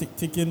 Like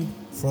taking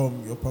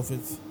from your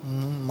profits.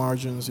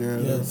 Margins,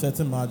 Yeah,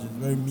 certain margins,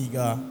 very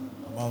meager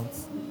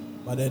amounts,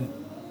 but then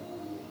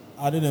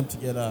adding them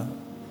together,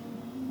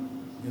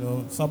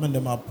 summing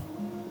them up,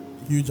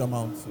 huge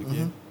amounts.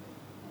 Okay,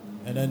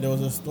 and then there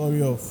was a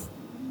story of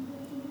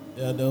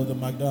there was the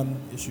McDonald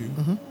issue.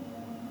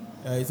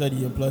 He said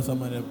he employed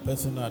someone, a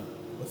person that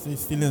was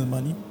stealing his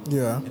money.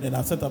 Yeah. And then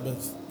I set up a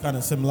kind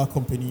of similar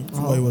company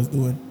to what he was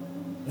doing,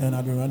 and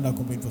I've been running that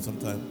company for some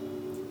time.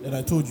 Then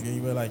I told you, and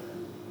you were like,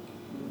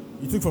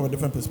 you took from a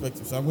different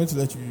perspective, so I'm going to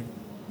let you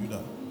do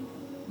that.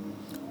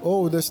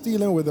 Oh, the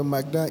stealing with the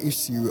McDonald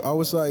issue. I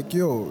was like,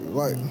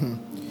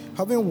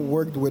 having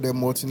worked with a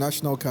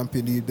multinational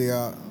company, there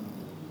are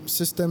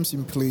systems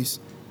in place,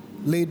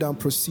 laid down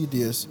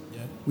procedures.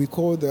 Yeah. We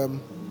call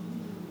them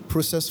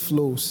process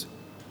flows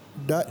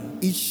that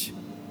each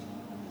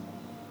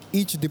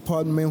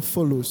department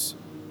follows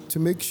to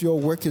make sure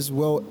work is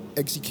well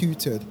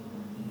executed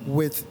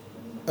with,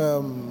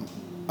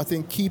 I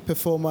think, key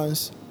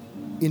performance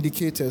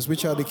indicators,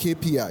 which are the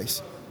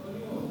KPIs.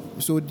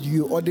 So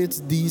you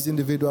audit these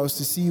individuals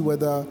to see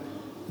whether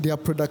their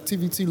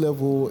productivity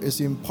level is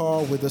in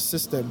par with the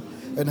system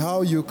and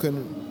how you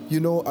can,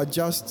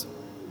 adjust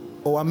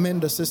or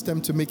amend the system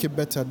to make it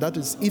better. That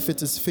is, if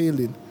it is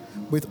failing,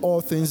 with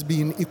all things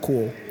being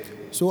equal.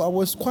 So I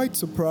was quite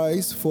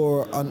surprised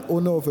for an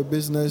owner of a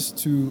business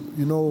to,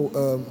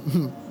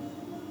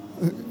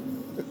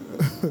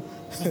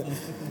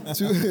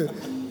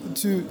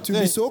 to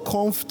be so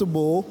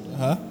comfortable,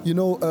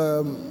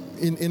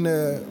 in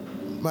a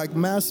like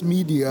mass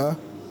media,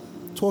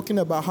 talking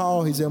about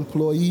how his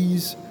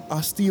employees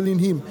are stealing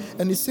him,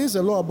 and it says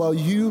a lot about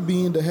you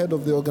being the head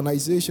of the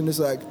organization. It's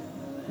like,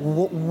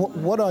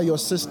 what are your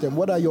system?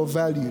 What are your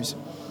values?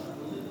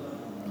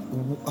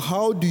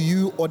 How do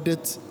you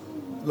audit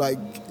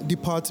like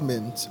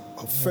department?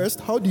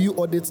 First, how do you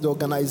audit the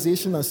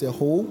organization as a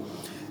whole?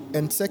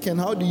 And second,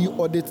 how do you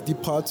audit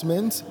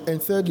departments?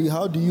 And thirdly,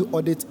 how do you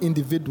audit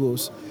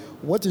individuals?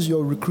 What is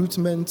your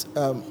recruitment,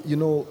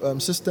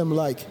 system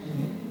like?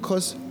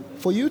 Because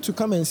for you to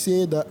come and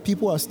say that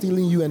people are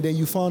stealing you and then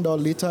you found out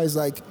later, is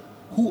like,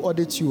 who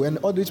audits you? And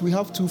audit, we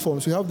have two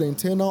forms. We have the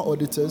internal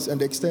auditors and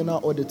the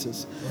external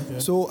auditors. Okay.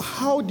 So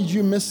how did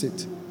you miss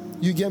it?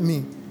 You get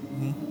me?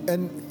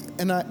 And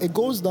it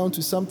goes down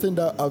to something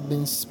that I've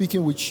been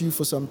speaking with you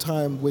for some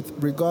time with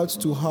regards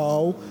to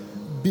how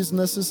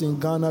businesses in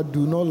Ghana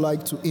do not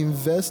like to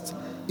invest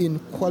in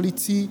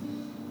quality,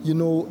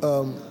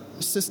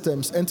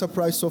 systems,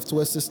 enterprise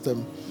software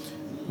system,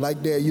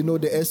 like the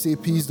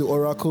SAPs, the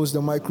Oracles,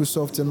 the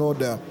Microsoft, and all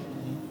that,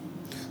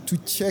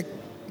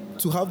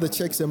 to have the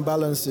checks and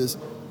balances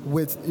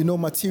with,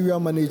 material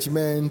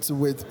management,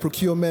 with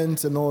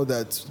procurement and all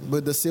that,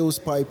 with the sales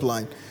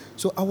pipeline.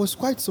 So I was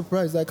quite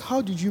surprised, like,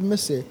 how did you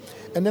miss it?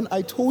 And then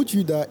I told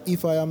you that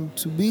if I am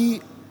to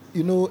be,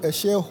 a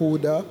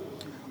shareholder,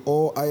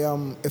 or I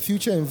am a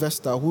future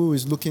investor who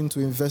is looking to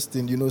invest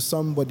in,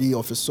 somebody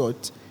of a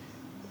sort,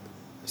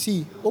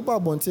 see, Oba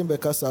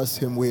Bontenbeka says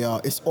him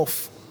where it's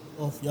off.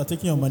 You're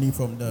taking your money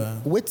from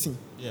the... Waiting.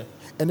 Yeah.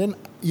 And then,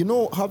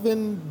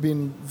 having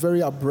been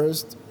very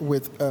abreast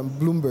with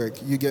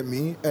Bloomberg, you get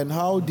me, and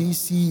how these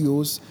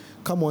CEOs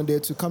come on there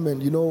to come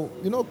and,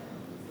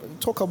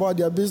 talk about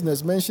their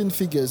business, mention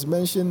figures,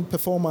 mention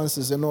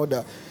performances and all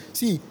that.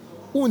 See,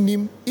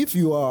 if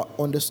you are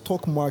on the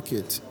stock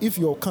market, if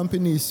your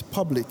company is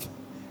public,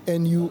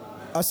 and you,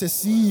 as a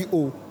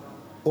CEO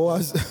or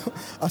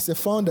as a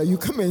founder, you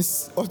come and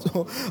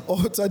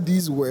utter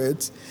these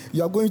words,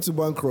 you are going to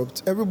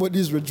bankrupt. Everybody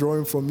is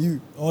withdrawing from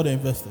you. All the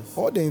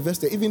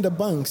investors, even the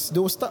banks, they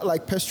will start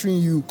like pestering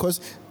you because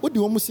what do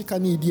you almost see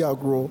can idea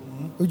grow?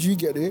 Would you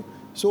get it?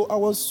 So I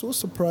was so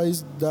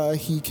surprised that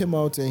he came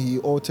out and he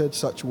uttered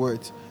such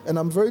words. And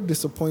I'm very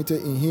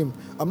disappointed in him.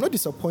 I'm not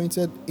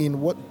disappointed in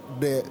what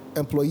the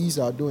employees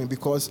are doing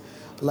because,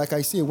 like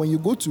I say, when you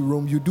go to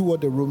Rome, you do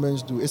what the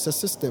Romans do. It's a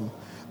system.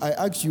 I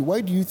ask you,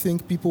 why do you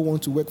think people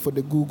want to work for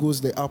the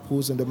Googles, the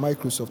Apples, and the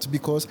Microsofts?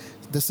 Because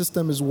the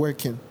system is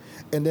working.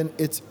 And then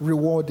it's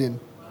rewarding.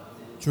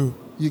 True.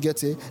 You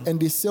get it? And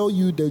they sell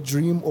you the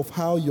dream of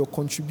how your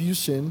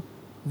contribution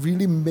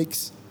really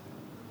makes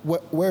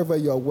wherever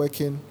you are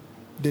working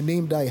the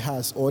name that it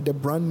has or the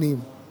brand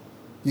name.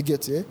 You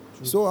get it?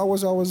 True. So I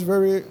was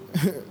very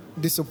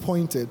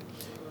disappointed.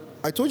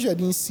 I told you I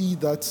didn't see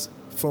that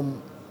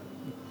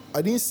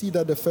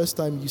the first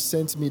time you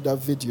sent me that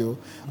video.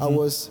 I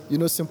was,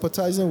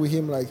 sympathizing with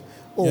him like,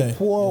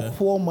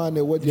 poor man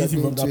and what you're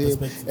doing to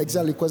him.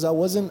 Exactly, because I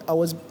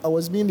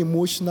was being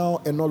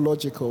emotional and not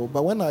logical.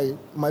 But when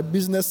my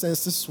business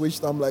senses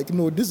switched, I'm like,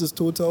 no, this is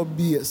total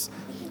BS.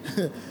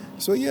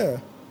 So yeah.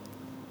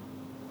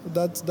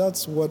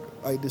 That's what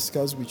I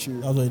discussed with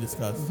you. That's what I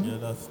discussed.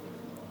 Yeah,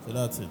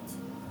 that's it.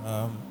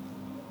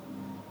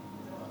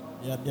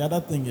 The other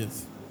thing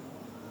is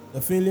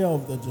the failure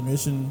of the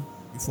generation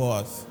before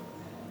us,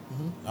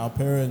 our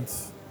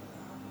parents,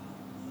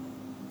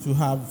 to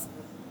have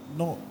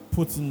not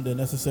put in the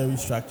necessary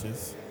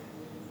structures,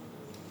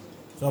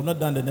 so I've not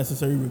done the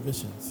necessary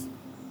revisions.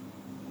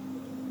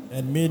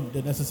 and made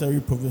the necessary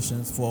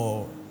provisions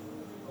for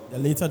the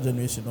later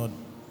generation,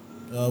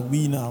 or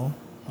we now,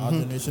 our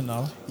generation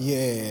now.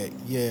 Yeah.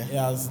 It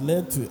has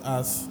led to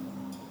us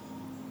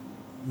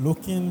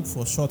looking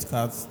for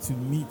shortcuts to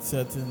meet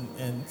certain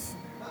ends.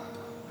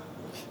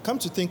 Come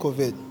to think of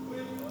it,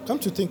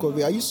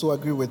 I used to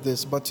agree with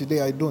this, but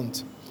today I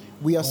don't.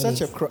 We are such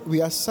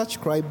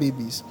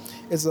crybabies.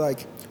 It's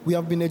like we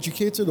have been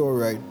educated all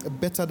right,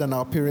 better than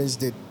our parents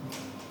did.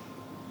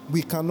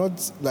 We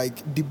cannot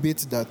like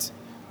debate that.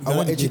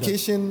 Our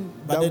education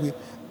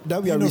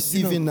that we are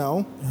receiving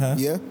now,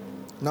 yeah.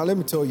 Now let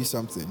me tell you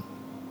something.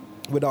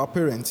 With our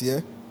parents,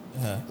 yeah,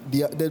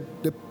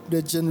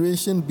 the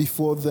generation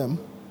before them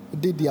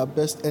did their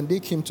best and they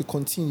came to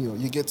continue.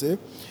 You get it?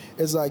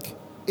 It's like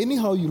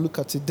anyhow you look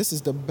at it, this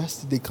is the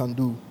best they can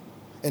do.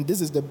 And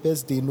this is the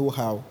best they know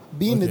how.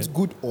 Being it's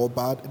good or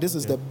bad, this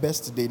is the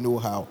best they know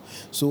how.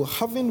 So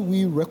haven't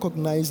we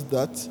recognized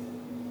that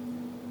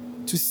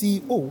to see,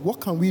 what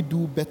can we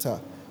do better?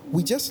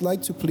 We just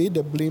like to play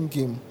the blame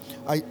game.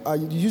 I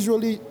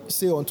usually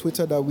say on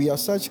Twitter that we are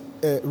such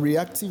a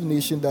reactive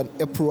nation than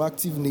a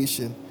proactive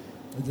nation.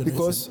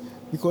 Because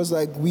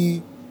like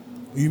we...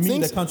 You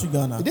mean the country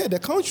Ghana? Yeah, the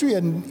country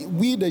and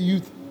we the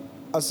youth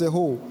as a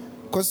whole.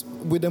 Because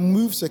with the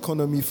moves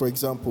economy, for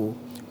example,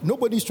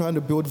 nobody's trying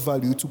to build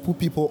value to put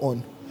people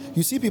on.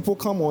 You see people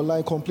come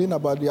online, complain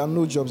about there are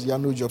no jobs.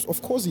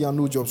 Of course there are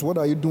no jobs. What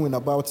are you doing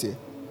about it?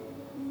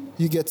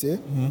 You get it?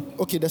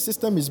 Mm-hmm. Okay, the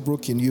system is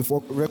broken. You've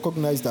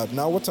recognized that.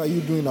 Now what are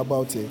you doing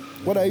about it?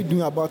 What are you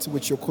doing about it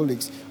with your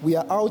colleagues? We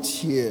are out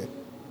here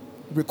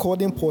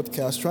recording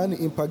podcasts, trying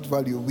to impact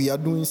value. We are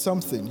doing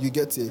something. You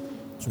get it?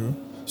 True.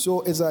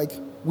 So it's like,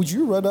 would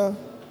you rather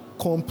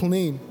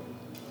complain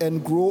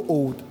and grow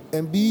old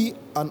and be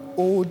an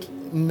old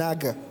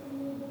nagger?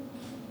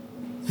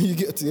 You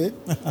get it?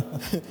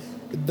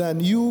 Than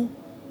you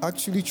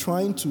actually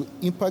trying to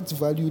impact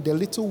value the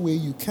little way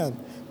you can.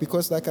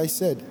 Because like I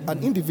said,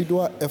 an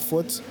individual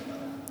effort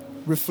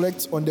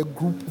reflects on the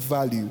group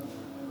value.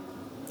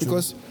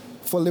 Because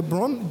for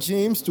LeBron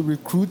James to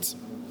recruit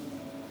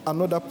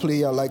another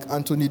player like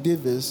Anthony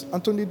Davis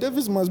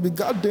must be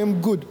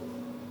goddamn good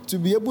to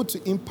be able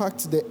to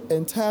impact the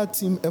entire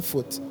team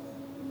effort.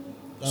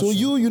 That's so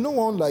true. You don't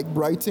want like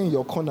Brighton in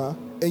your corner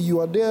and you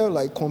are there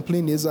like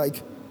complaining. It's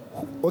like,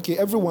 okay,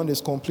 everyone is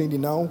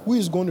complaining now. Who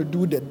is going to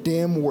do the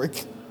damn work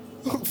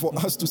for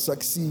us to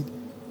succeed?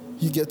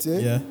 You get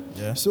it?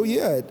 Yeah. So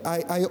yeah,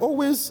 I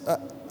always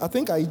I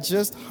think I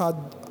just had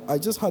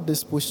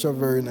this posture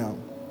very now.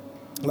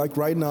 Like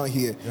right now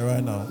here. Yeah,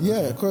 right now.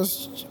 Yeah,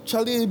 because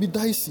Charlie it'd be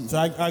dicey. So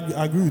I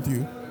agree with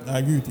you.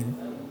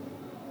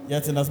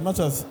 Yet in as much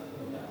as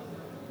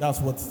that's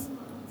what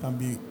can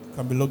be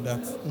looked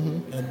at,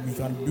 and we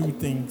can do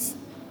things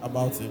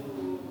about it.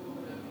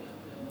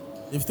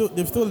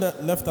 They've still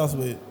left us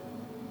with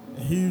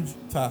a huge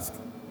task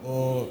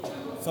or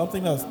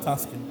something that's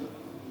tasking,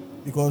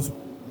 because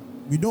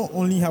we don't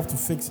only have to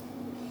fix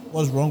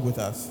what's wrong with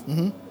us,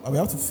 but we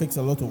have to fix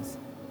a lot of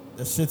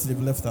the shit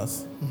they've left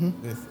us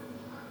with.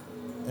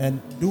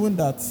 And doing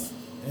that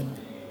and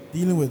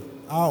dealing with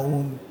our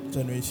own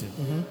generation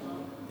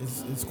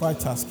is quite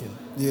tasking.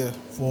 Yeah.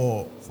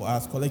 For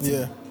us collectively.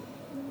 Yeah.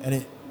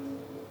 And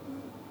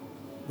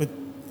with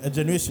our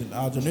generation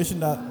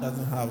that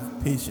doesn't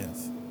have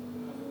patience,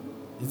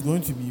 it's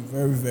going to be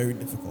very, very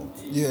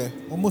difficult. Yeah.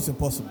 Almost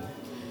impossible.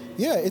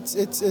 Yeah, it's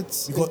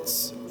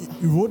because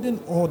eroding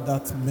all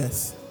that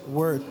mess.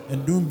 Word.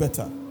 And doing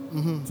better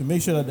to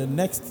make sure that the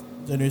next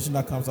generation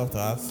that comes after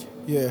us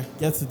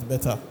gets it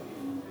better.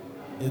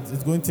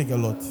 It's going to take a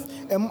lot.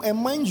 And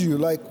mind you,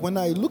 like when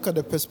I look at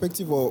the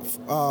perspective of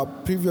our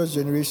previous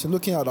generation,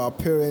 looking at our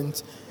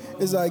parents,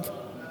 it's like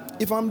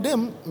if I'm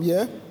them,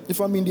 if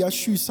I'm in their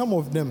shoes, some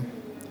of them,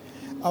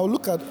 I'll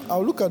look at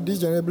this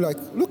generation and be like,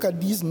 look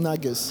at these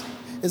naggers.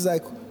 It's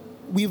like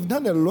we've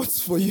done a lot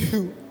for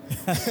you.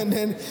 And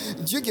then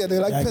you get it,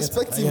 like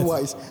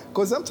perspective-wise,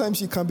 because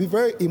sometimes you can be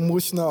very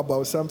emotional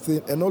about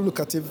something and not look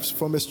at it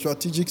from a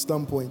strategic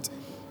standpoint.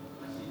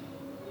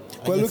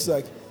 But it looks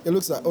like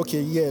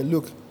okay,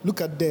 look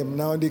at them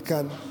now. They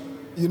can,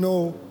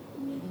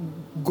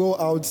 go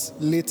out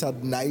late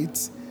at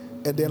night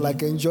and then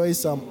like enjoy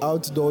some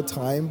outdoor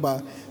time.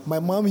 But my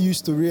mom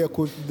used to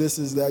re-quote this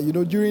is that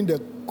during the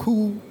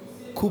coup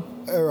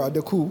era,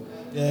 the coup.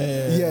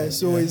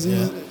 So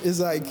it's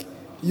like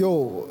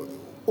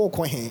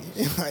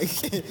like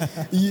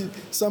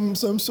some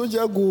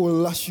soldier go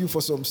lash you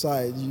for some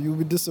side, you'll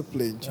be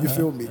disciplined. You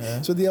feel me?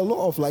 So there are a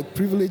lot of like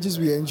privileges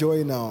we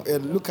enjoy now,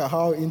 and look at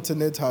how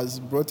internet has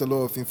brought a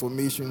lot of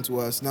information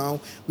to us. Now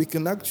we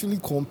can actually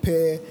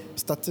compare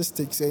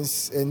statistics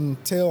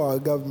and tell our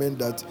government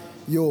that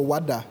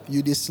wada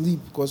you they sleep,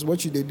 because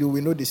what you they do,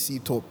 we know they see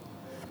top.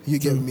 You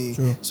get me?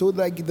 True. So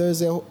like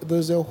there's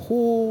a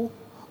whole,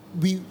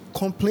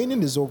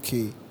 complaining is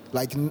okay,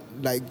 like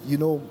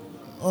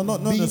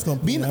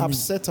being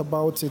upset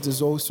about it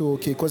is also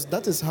okay, because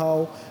that is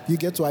how you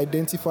get to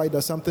identify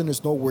that something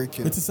is not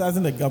working.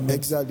 Criticizing the government.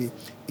 Exactly.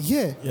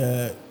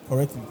 Yeah.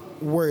 Correctly.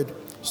 Word.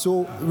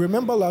 So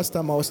remember last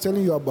time I was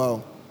telling you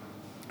about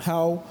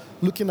how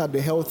looking at the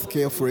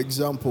healthcare, for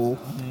example,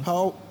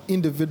 how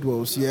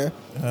individuals,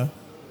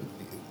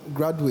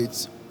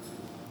 graduates,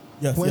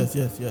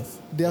 Yes.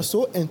 they are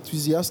so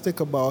enthusiastic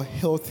about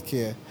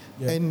healthcare,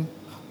 and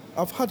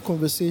I've had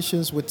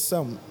conversations with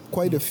some,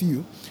 quite a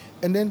few,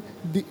 and then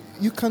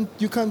you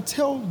can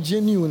tell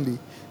genuinely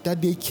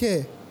that they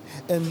care,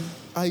 and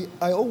I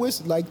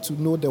always like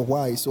to know the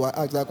why. So I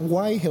ask, like,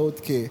 why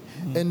healthcare?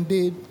 And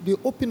they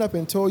open up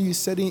and tell you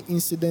certain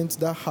incidents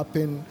that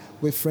happen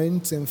with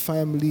friends and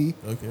family,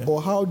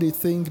 or how they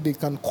think they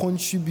can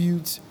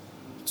contribute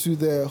to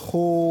the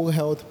whole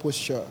health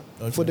posture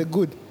for the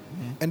good.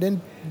 And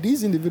then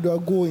these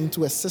individuals go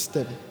into a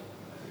system,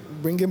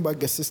 bringing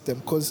back a system,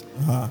 because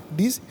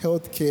this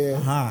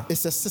healthcare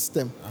is a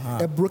system,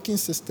 a broken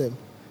system.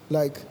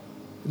 Like,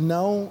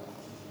 now,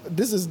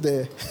 this is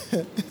the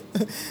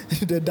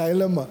the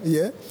dilemma,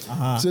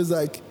 So it's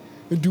like,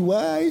 do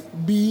I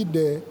be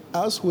the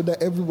asshole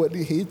that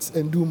everybody hates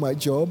and do my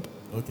job?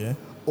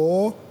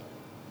 Or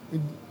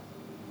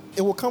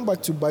it will come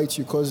back to bite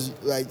you, because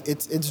like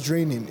it's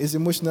draining, it's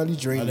emotionally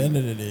draining. At the end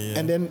of the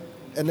day,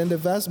 And then the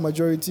vast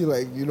majority,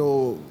 like,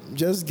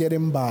 just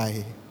getting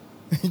by.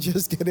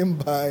 Just getting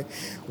by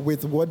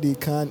with what they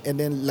can, and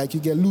then like you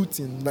get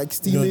looting, like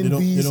stealing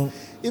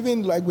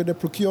even like with the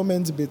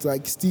procurement bit,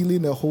 like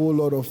stealing a whole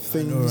lot of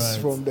things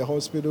from the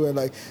hospital, and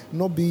like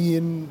not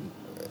being,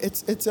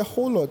 it's a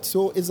whole lot.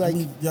 So it's like,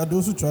 there are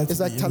those who try to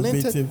be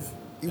innovative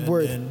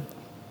and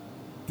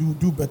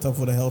do better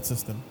for the health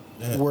system.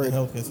 The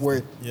healthcare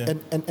system. Yeah.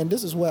 And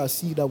this is where I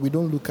see that we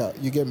don't look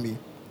at. You get me?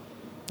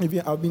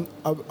 Even I've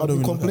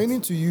been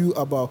complaining to you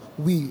about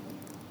in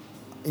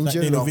like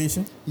general.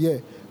 Innovation? Yeah.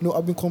 No,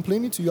 I've been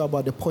complaining to you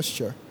about the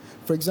posture.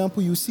 For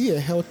example, you see a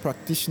health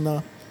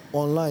practitioner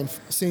online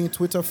saying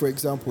Twitter, for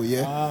example, we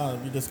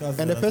discussed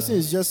and the person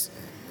is just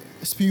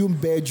spewing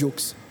bare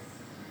jokes.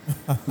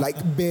 Like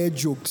bare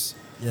jokes.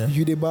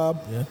 You the barb.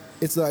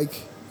 It's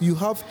like you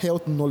have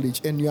health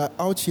knowledge and you are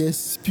out here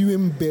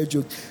spewing bare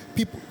jokes.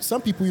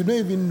 Some people, you don't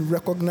even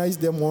recognize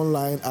them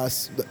online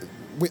as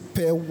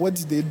what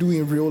they do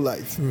in real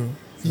life. True.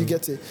 You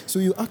get it? So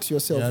you ask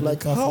yourself,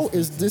 like, how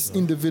is this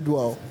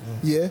individual,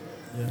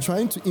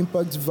 trying to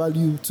impact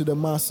value to the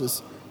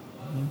masses?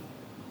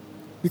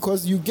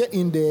 Because you get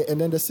in there and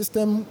then the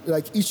system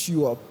like eats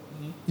you up.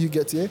 You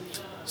get it?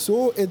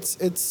 So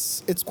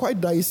it's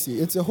quite dicey.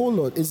 It's a whole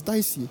lot. It's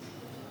dicey.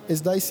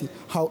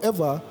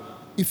 However,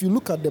 if you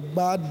look at the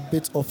bad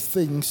bits of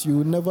things, you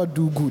will never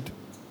do good.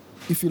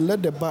 If you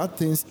let the bad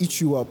things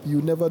eat you up, you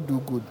will never do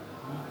good.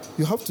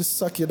 You have to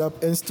suck it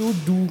up and still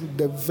do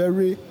the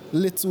very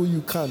little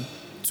you can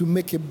to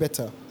make it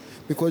better,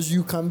 because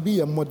you can be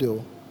a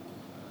model.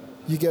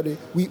 You get it?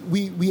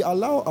 We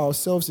allow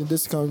ourselves in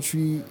this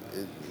country,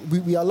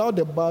 we allow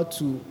the bad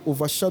to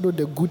overshadow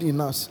the good in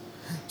us.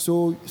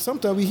 So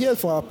sometimes we hear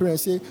from our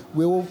parents say,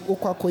 we will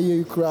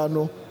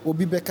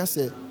be better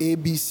say A,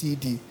 B, C,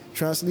 D.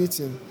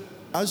 Translating,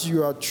 as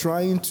you are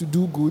trying to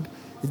do good,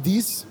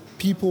 these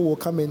people will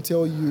come and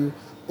tell you,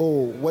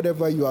 oh,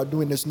 whatever you are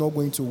doing is not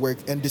going to work,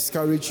 and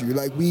discourage you.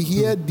 Like, we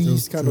hear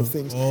these kind of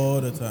things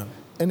all the time.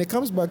 And it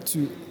comes back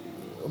to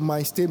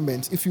my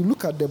statement. If you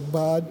look at the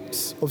bad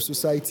of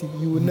society,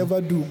 you will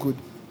never do good.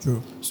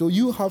 True. So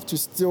you have to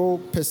still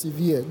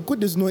persevere.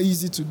 Good is not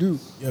easy to do.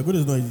 Yeah, good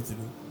is not easy to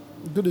do.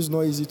 Good is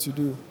not easy to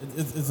do.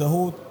 It's a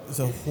whole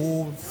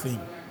thing.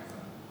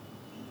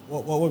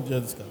 What we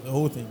just discussed, the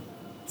whole thing.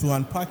 To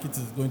unpack it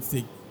is going to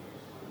take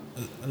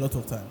a lot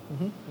of time.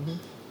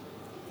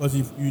 Because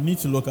if you need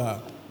to look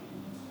at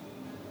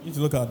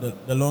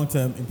the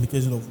long-term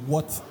implication of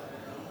what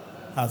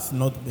has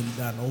not been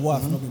done or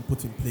what has not been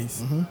put in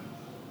place.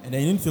 And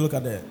then you need to look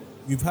at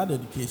we've had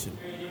education.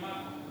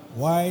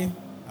 Why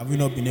have we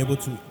not been able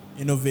to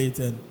innovate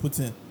and put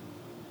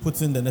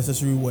in the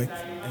necessary work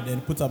and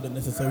then put up the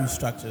necessary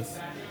structures?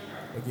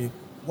 Okay,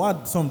 what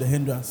are some of the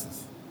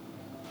hindrances?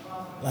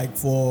 Like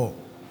for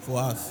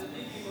us,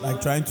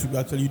 like trying to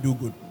actually do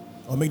good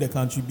or make the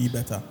country be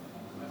better.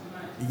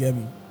 You get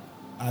me?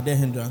 Are there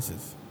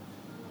hindrances?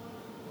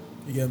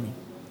 You get me?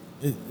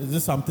 Is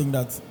this something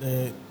that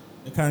the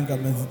current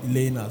government is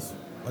delaying us,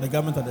 or the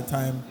government at the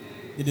time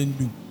didn't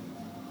do?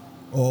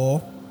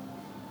 Or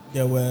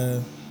there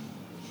were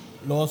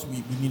laws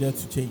we needed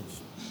to change,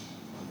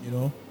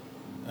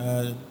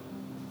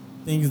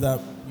 things that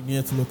we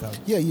needed to look at.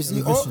 Yeah, you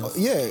see, I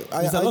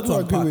do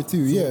agree with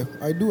you. Yeah,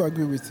 I do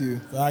agree with you.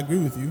 So I agree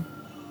with you.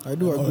 I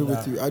do agree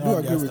with you. I do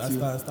agree with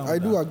you. I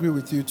do agree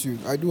with you too.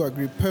 I do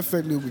agree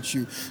perfectly with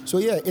you. So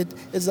yeah,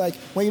 it's like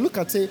when you look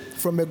at it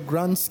from a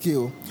grand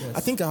scale. Yes. I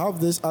think I have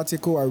this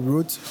article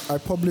I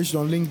published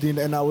on LinkedIn,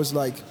 and I was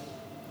like,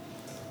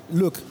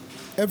 look,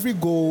 every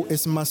goal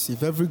is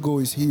massive, every goal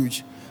is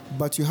huge,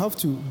 but you have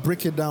to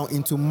break it down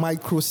into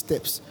micro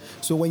steps.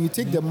 So when you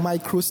take the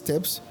micro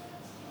steps,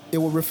 it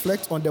will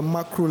reflect on the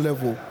macro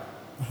level.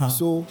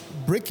 So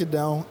break it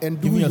down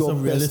and do your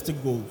best.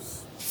 Realistic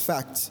goals.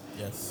 Fact.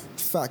 Yes.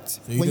 Fact.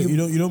 So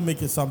you don't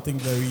make it something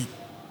very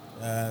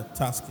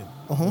tasking.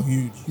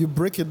 Huge. You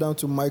break it down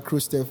to micro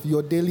steps.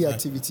 Your daily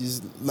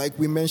activities, like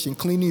we mentioned,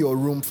 cleaning your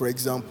room, for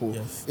example,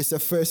 it's a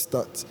first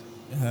start.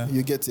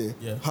 You get it.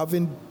 Yeah.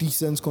 Having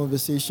decent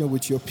conversation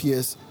with your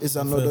peers is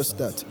another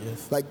start.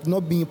 Yes. Like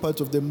not being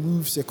part of the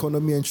moves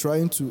economy and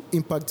trying to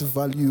impact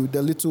value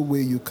the little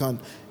way you can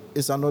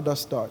is another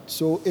start.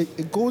 So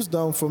it goes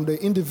down from the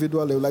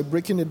individual level, like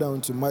breaking it down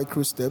to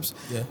micro steps,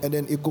 and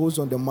then it goes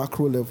on the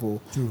macro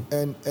level. True.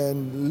 And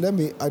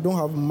I don't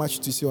have much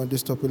to say on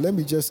this topic. Let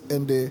me just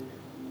end it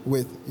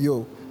with,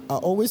 I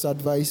always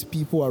advise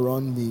people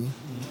around me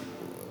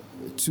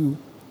to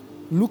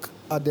look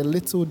at the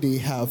little they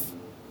have,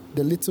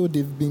 the little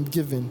they've been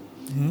given,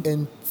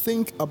 and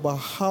think about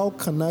how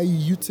can I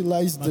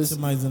utilize this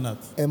and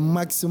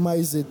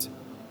maximize it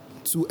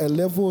to a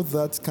level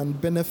that can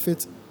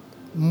benefit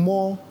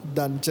more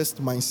than just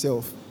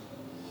myself.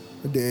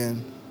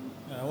 Then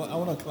I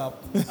want to clap.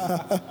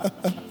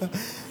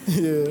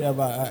 Yeah,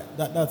 but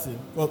that's it.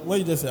 But what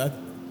you just said,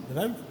 did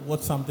I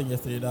watch something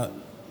yesterday that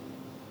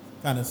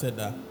kind of said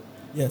that?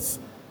 Yes.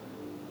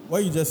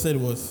 What you just said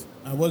was,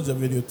 I watched a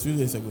video 2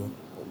 days ago.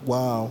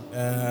 Wow.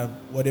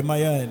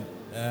 Wodemaya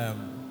and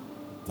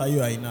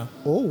Tayo Aina.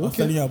 Oh, okay. I was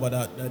telling you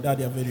about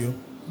that video.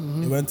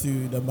 They went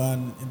to the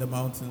man in the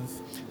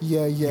mountains.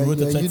 Yeah. You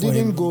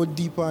didn't go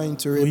deeper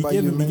into it, but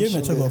he gave him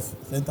a check of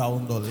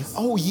 $10,000.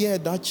 Oh yeah,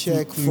 that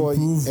check to for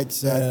improve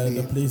exactly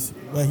the place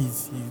where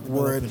he's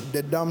developing.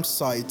 The dump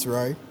site,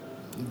 right?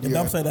 The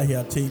dump site that he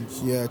had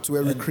changed. Yeah, to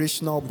a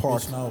recreational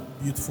park.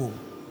 Beautiful.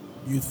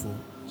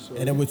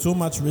 And then with so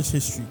much rich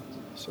history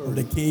of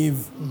the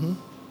cave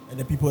and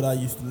the people that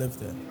used to live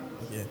there.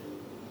 Okay.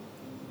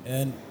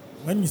 And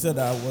when you said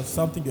that, was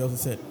something they also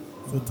said.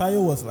 So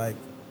Tayo was like,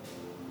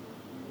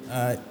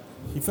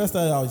 he first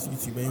started out on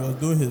YouTube and he was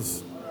doing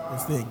his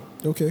thing.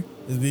 Okay.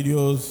 His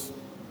videos,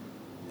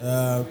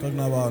 talking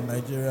about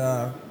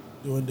Nigeria,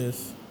 doing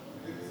this,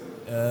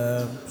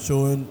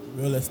 showing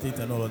real estate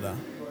and all of that.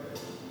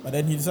 But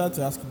then he decided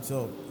to ask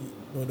himself,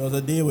 there was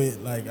a day where,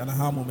 like, an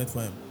aha moment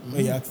for him,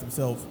 where he asked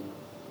himself,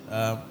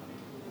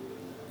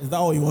 is that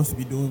all he wants to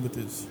be doing with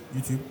his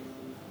YouTube?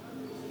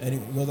 And he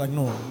was like,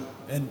 no.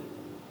 And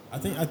I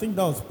think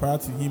that was prior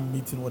to him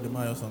meeting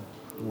Wodemaya or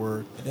something.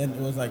 Word. And then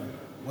it was like,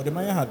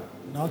 Wodemaya had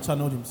now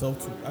channeled himself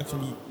to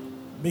actually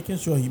making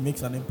sure he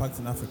makes an impact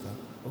in Africa.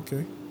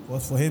 Okay.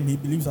 Because for him, he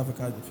believes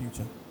Africa is the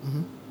future.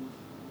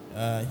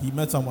 He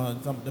met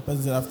the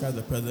person said Africa is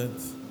the present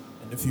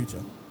and the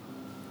future.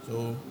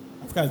 So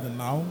Africa is the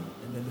now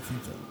and then the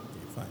future.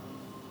 Okay, fine.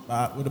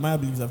 But Wodemaya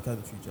believes Africa is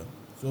the future.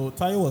 So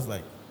Tayo was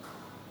like,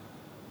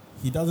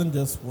 he doesn't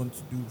just want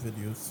to do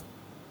videos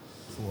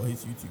for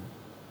his YouTube,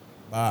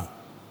 but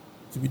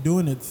to be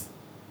doing it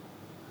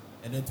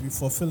and then to be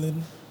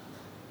fulfilling,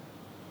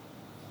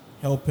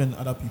 helping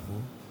other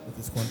people with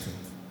his content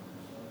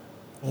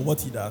or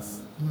what he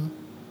does.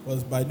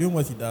 Because by doing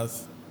what he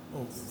does,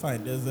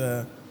 fine,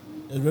 there's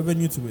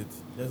revenue to it.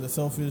 There's a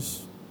selfish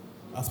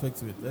aspect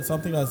to it. There's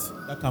something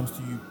that comes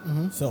to you,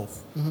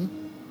 self.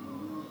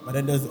 But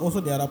then there's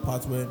also the other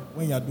part where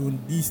when you're doing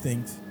these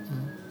things,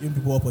 giving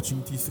people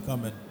opportunities to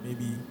come and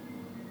maybe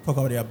talk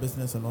about their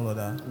business and all of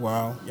that.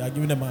 Wow. You're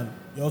giving them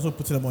you're also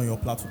putting them on your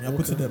platform. You're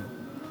putting them,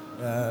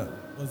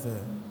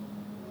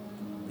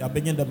 you're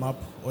bringing them up,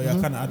 or you're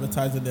kind of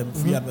advertising them,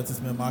 free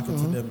advertisement,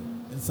 marketing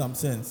them in some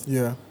sense.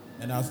 Yeah.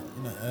 And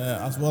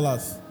as well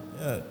as,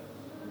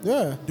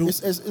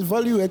 it's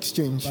value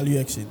exchange. Value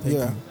exchange, thank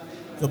you.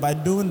 So by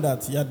doing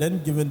that, you're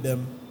then giving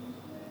them,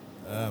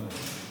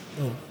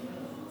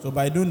 so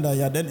by doing that,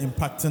 you're then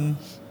impacting,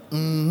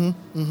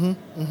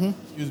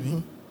 excuse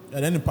me,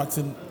 you're then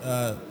impacting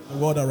the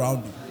world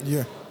around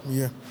you.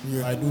 Yeah.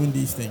 By doing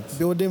these things.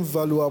 Building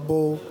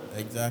valuable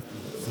exactly.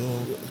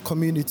 So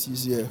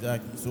communities,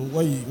 exactly. So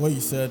what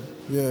you said,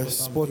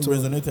 spot on.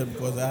 resonated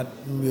because I had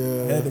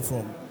heard it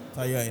from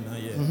Tayo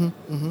Aina.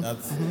 That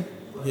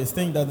his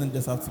thing doesn't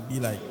just have to be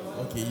like,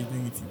 okay, you do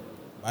YouTube,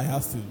 but it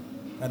has to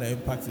kind of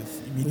impact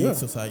his immediate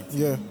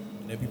society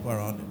and the people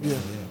around him.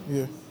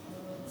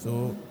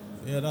 So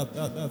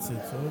that's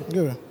it.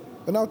 So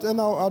and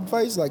I'll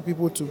advise like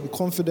people to be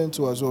confident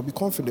too as well. Be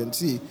confident.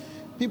 See,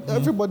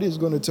 everybody is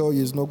going to tell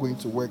you it's not going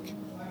to work.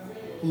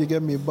 You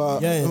get me? But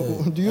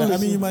do you?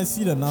 You might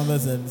see the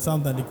numbers and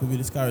sometimes it could be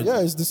discouraging.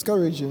 Yeah, it's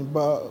discouraging.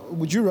 But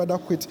would you rather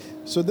quit?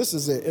 So this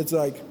is it. It's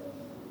like.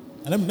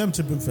 And let me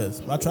chip in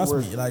first. But trust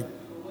me, like,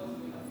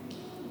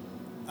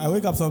 I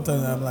wake up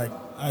sometimes and I'm like,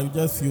 I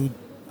just feel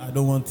I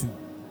don't want to.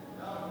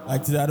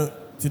 Like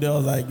today I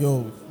was like,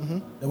 yo,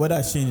 the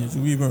weather changed.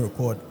 Should we even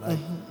record? Like,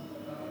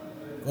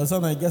 because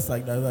sometimes it gets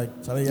like that.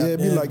 Like, Charlie, it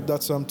be like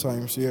that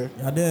sometimes. Yeah.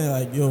 Yeah, then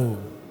like, yo,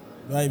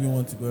 do I even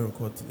want to go and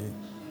record today?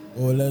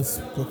 Or let's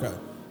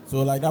procrastinate.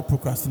 So like that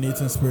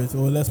procrastinating spirit.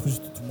 Or let's push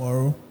it to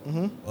tomorrow.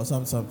 Or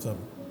something.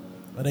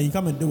 But then you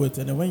come and do it,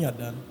 and then when you're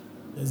done,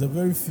 there's a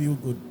very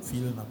feel-good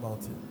feeling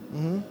about it.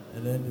 And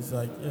then it's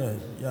like,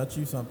 you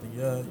achieved something.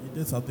 Yeah, you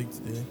did something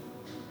today.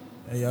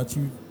 And you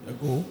achieved a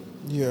goal.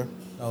 Yeah.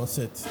 That was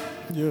set.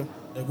 Yeah.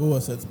 The goal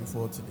was set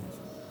before today.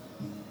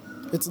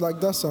 It's like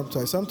that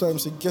sometimes.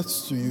 Sometimes it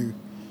gets to you.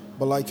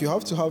 But like you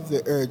have to have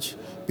the urge,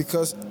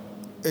 because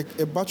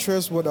it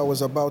buttress what I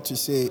was about to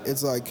say.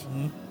 It's like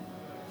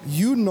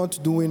you not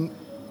doing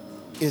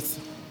it.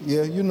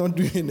 Yeah, you're not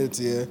doing it.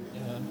 Yeah.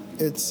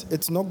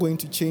 It's not going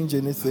to change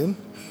anything.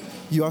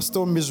 You are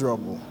still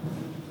miserable.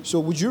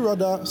 So would you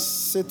rather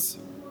sit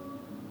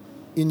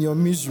in your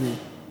misery,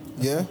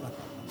 yeah?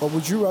 Or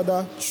would you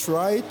rather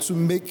try to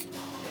make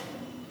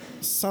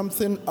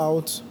something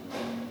out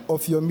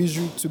of your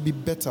misery to be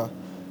better?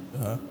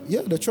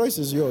 Yeah, the choice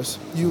is yours.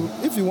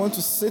 If you want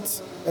to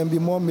sit and be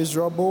more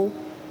miserable,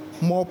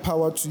 more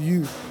power to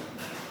you.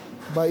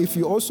 But if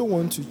you also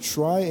want to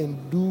try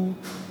and do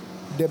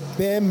the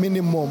bare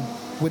minimum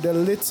with the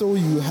little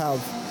you have,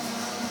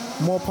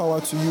 more power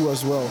to you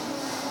as well.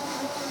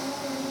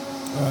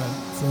 All right.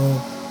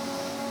 So,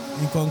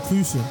 in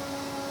conclusion,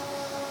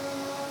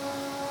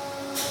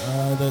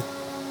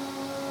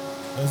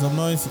 there's some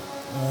noise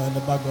in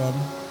the background,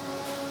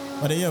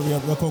 but yeah,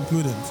 we're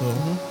concluding. So,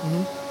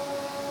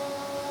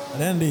 at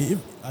the end of the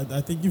day,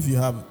 I think if you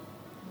have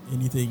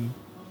anything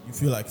you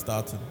feel like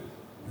starting,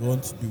 you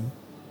want to do,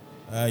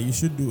 you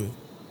should do it.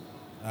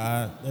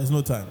 There's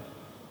no time.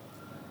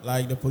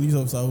 Like the police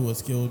officer who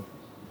was killed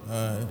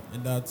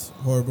in that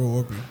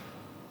horrible robbery.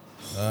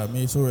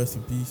 May his soul rest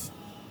in peace.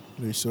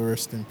 May his soul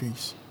rest in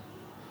peace.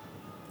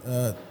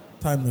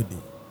 Time no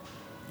day.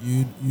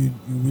 You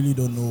really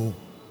don't know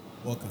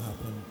what can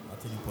happen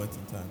at any point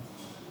in time.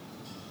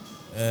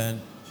 And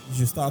you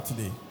should start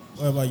today.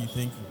 Whatever you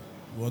think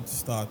you want to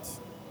start,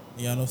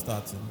 and you're not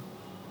starting,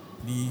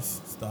 please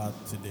start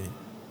today.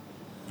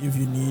 If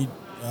you need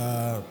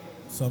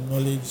some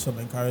knowledge, some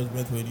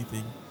encouragement or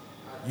anything,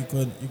 you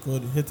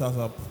could hit us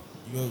up.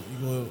 You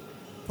go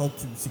talk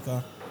to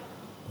Sika,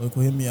 or you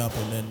could hit me up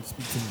and then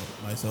speak to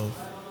myself.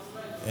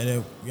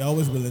 And we're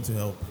always willing to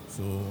help.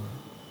 So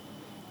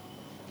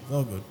it's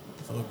all good.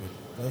 It's all good.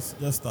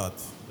 Just start.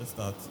 Just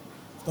start.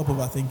 Stop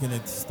overthinking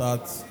it.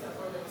 Start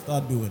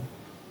doing.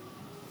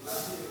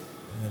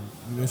 And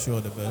we wish you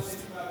all the best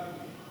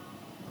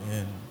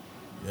in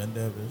your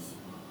endeavors.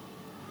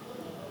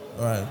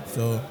 Alright,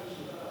 so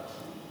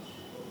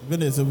it's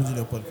been the Silver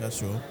Junior podcast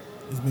show.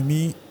 It's been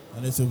me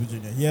and the Silver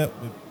Junior here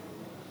with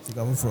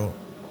Sika Fro.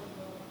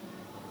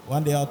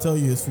 One day I'll tell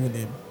you his full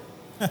name.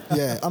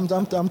 Yeah,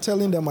 I'm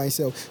telling them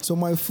myself. So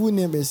my full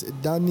name is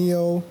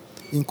Daniel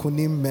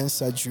Inkonim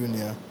Mensah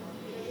Jr.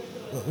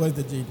 Where's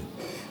the Jaden?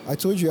 I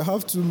told you I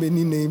have too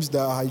many names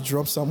that I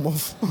drop some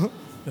off.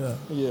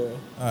 Yeah.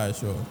 Alright,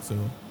 sure. So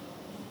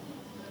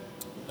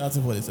that's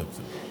it for this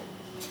episode.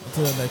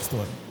 Until the next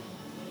one.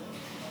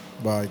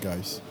 Bye,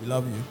 guys. We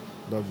love you.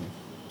 Love you.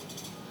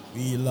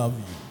 We love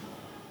you.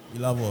 We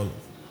love all of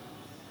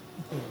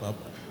you.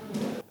 Bye-bye.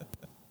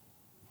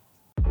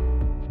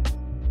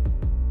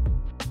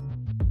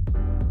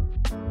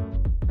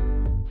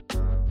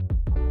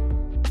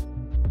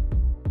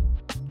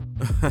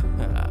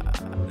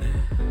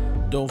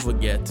 Don't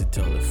forget to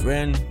tell a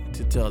friend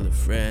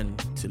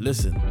to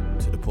listen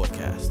to the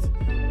podcast.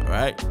 All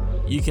right?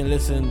 You can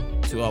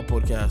listen to our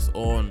podcast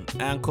on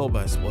Anchor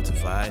by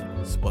Spotify,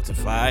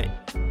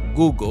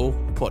 Google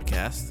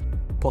Podcast,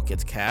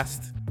 Pocket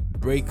Cast,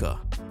 Breaker,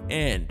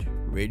 and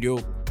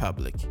Radio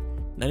Public.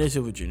 Nane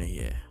Silver Jr.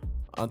 here.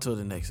 Until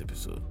the next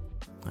episode,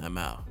 I'm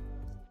out.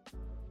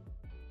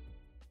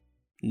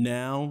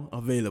 Now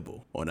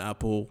available on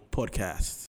Apple Podcasts.